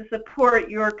to support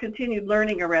your continued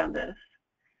learning around this.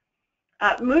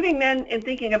 Moving then and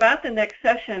thinking about the next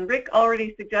session, Rick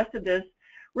already suggested this,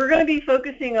 we're going to be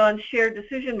focusing on shared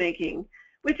decision making,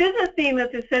 which is a theme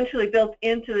that's essentially built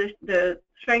into the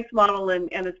strengths model and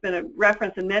it's been a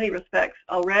reference in many respects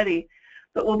already.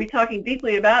 But we'll be talking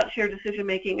deeply about shared decision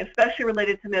making, especially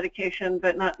related to medication,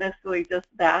 but not necessarily just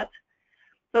that.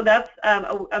 So that's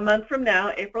a month from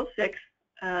now, April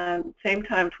 6th, same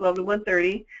time, 12 to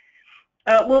 1:30.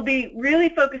 We'll be really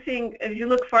focusing, as you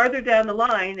look farther down the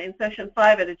line in session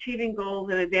 5, at achieving goals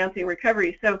and advancing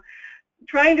recovery. So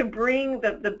trying to bring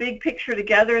the big picture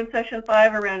together in session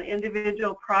 5 around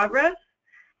individual progress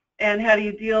and how do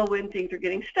you deal when things are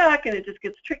getting stuck and it just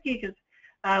gets tricky, because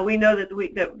we know that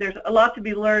there's a lot to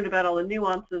be learned about all the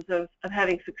nuances of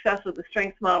having success with the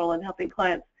strengths model and helping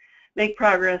clients make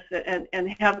progress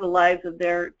and have the lives of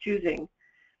their choosing.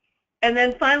 And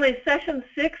then finally, session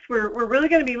 6, we're really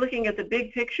going to be looking at the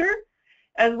big picture,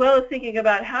 as well as thinking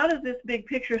about how does this big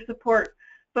picture support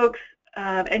folks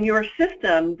and your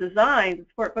system designed to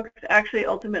support folks to actually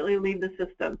ultimately leave the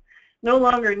system. No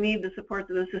longer need the supports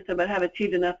of the system, but have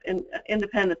achieved enough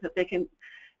independence that they can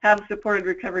have supported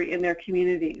recovery in their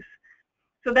communities.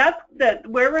 So that's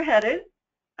where we're headed.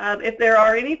 If there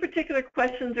are any particular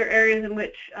questions or areas in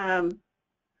which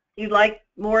you'd like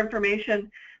more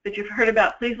information that you've heard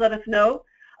about, please let us know.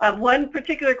 One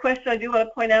particular question I do want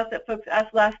to point out that folks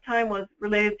asked last time was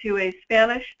related to a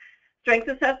Spanish strength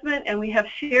assessment, and we have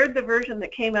shared the version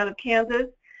that came out of Kansas.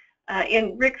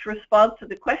 In Rick's response to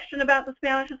the question about the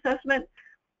Spanish assessment,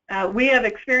 we have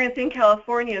experience in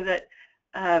California that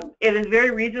it is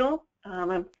very regional.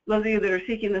 Those of you that are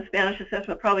seeking the Spanish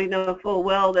assessment probably know full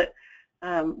well that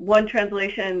one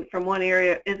translation from one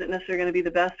area isn't necessarily going to be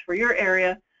the best for your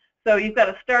area. So you've got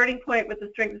a starting point with the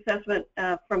strength assessment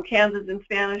from Kansas in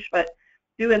Spanish, but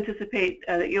do anticipate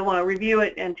that you'll want to review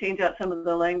it and change out some of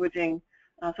the languaging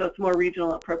so it's more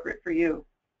regional and appropriate for you.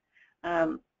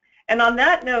 And on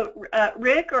that note,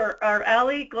 Rick or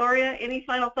Ali, Gloria, any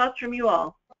final thoughts from you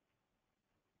all?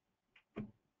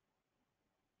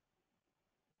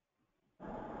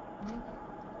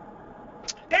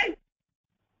 Okay.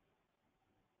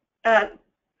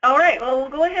 All right, well, we'll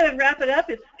go ahead and wrap it up.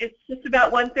 It's just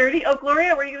about 1:30. Oh,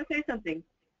 Gloria, were you going to say something?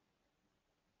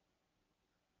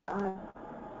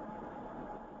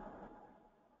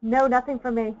 No, nothing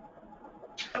from me.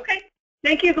 Okay.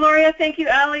 Thank you, Gloria. Thank you,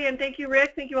 Ali, and thank you,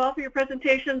 Rick. Thank you all for your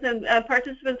presentations and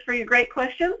participants for your great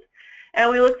questions.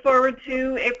 And we look forward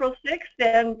to April 6th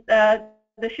and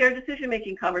the shared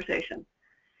decision-making conversation.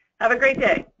 Have a great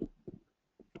day.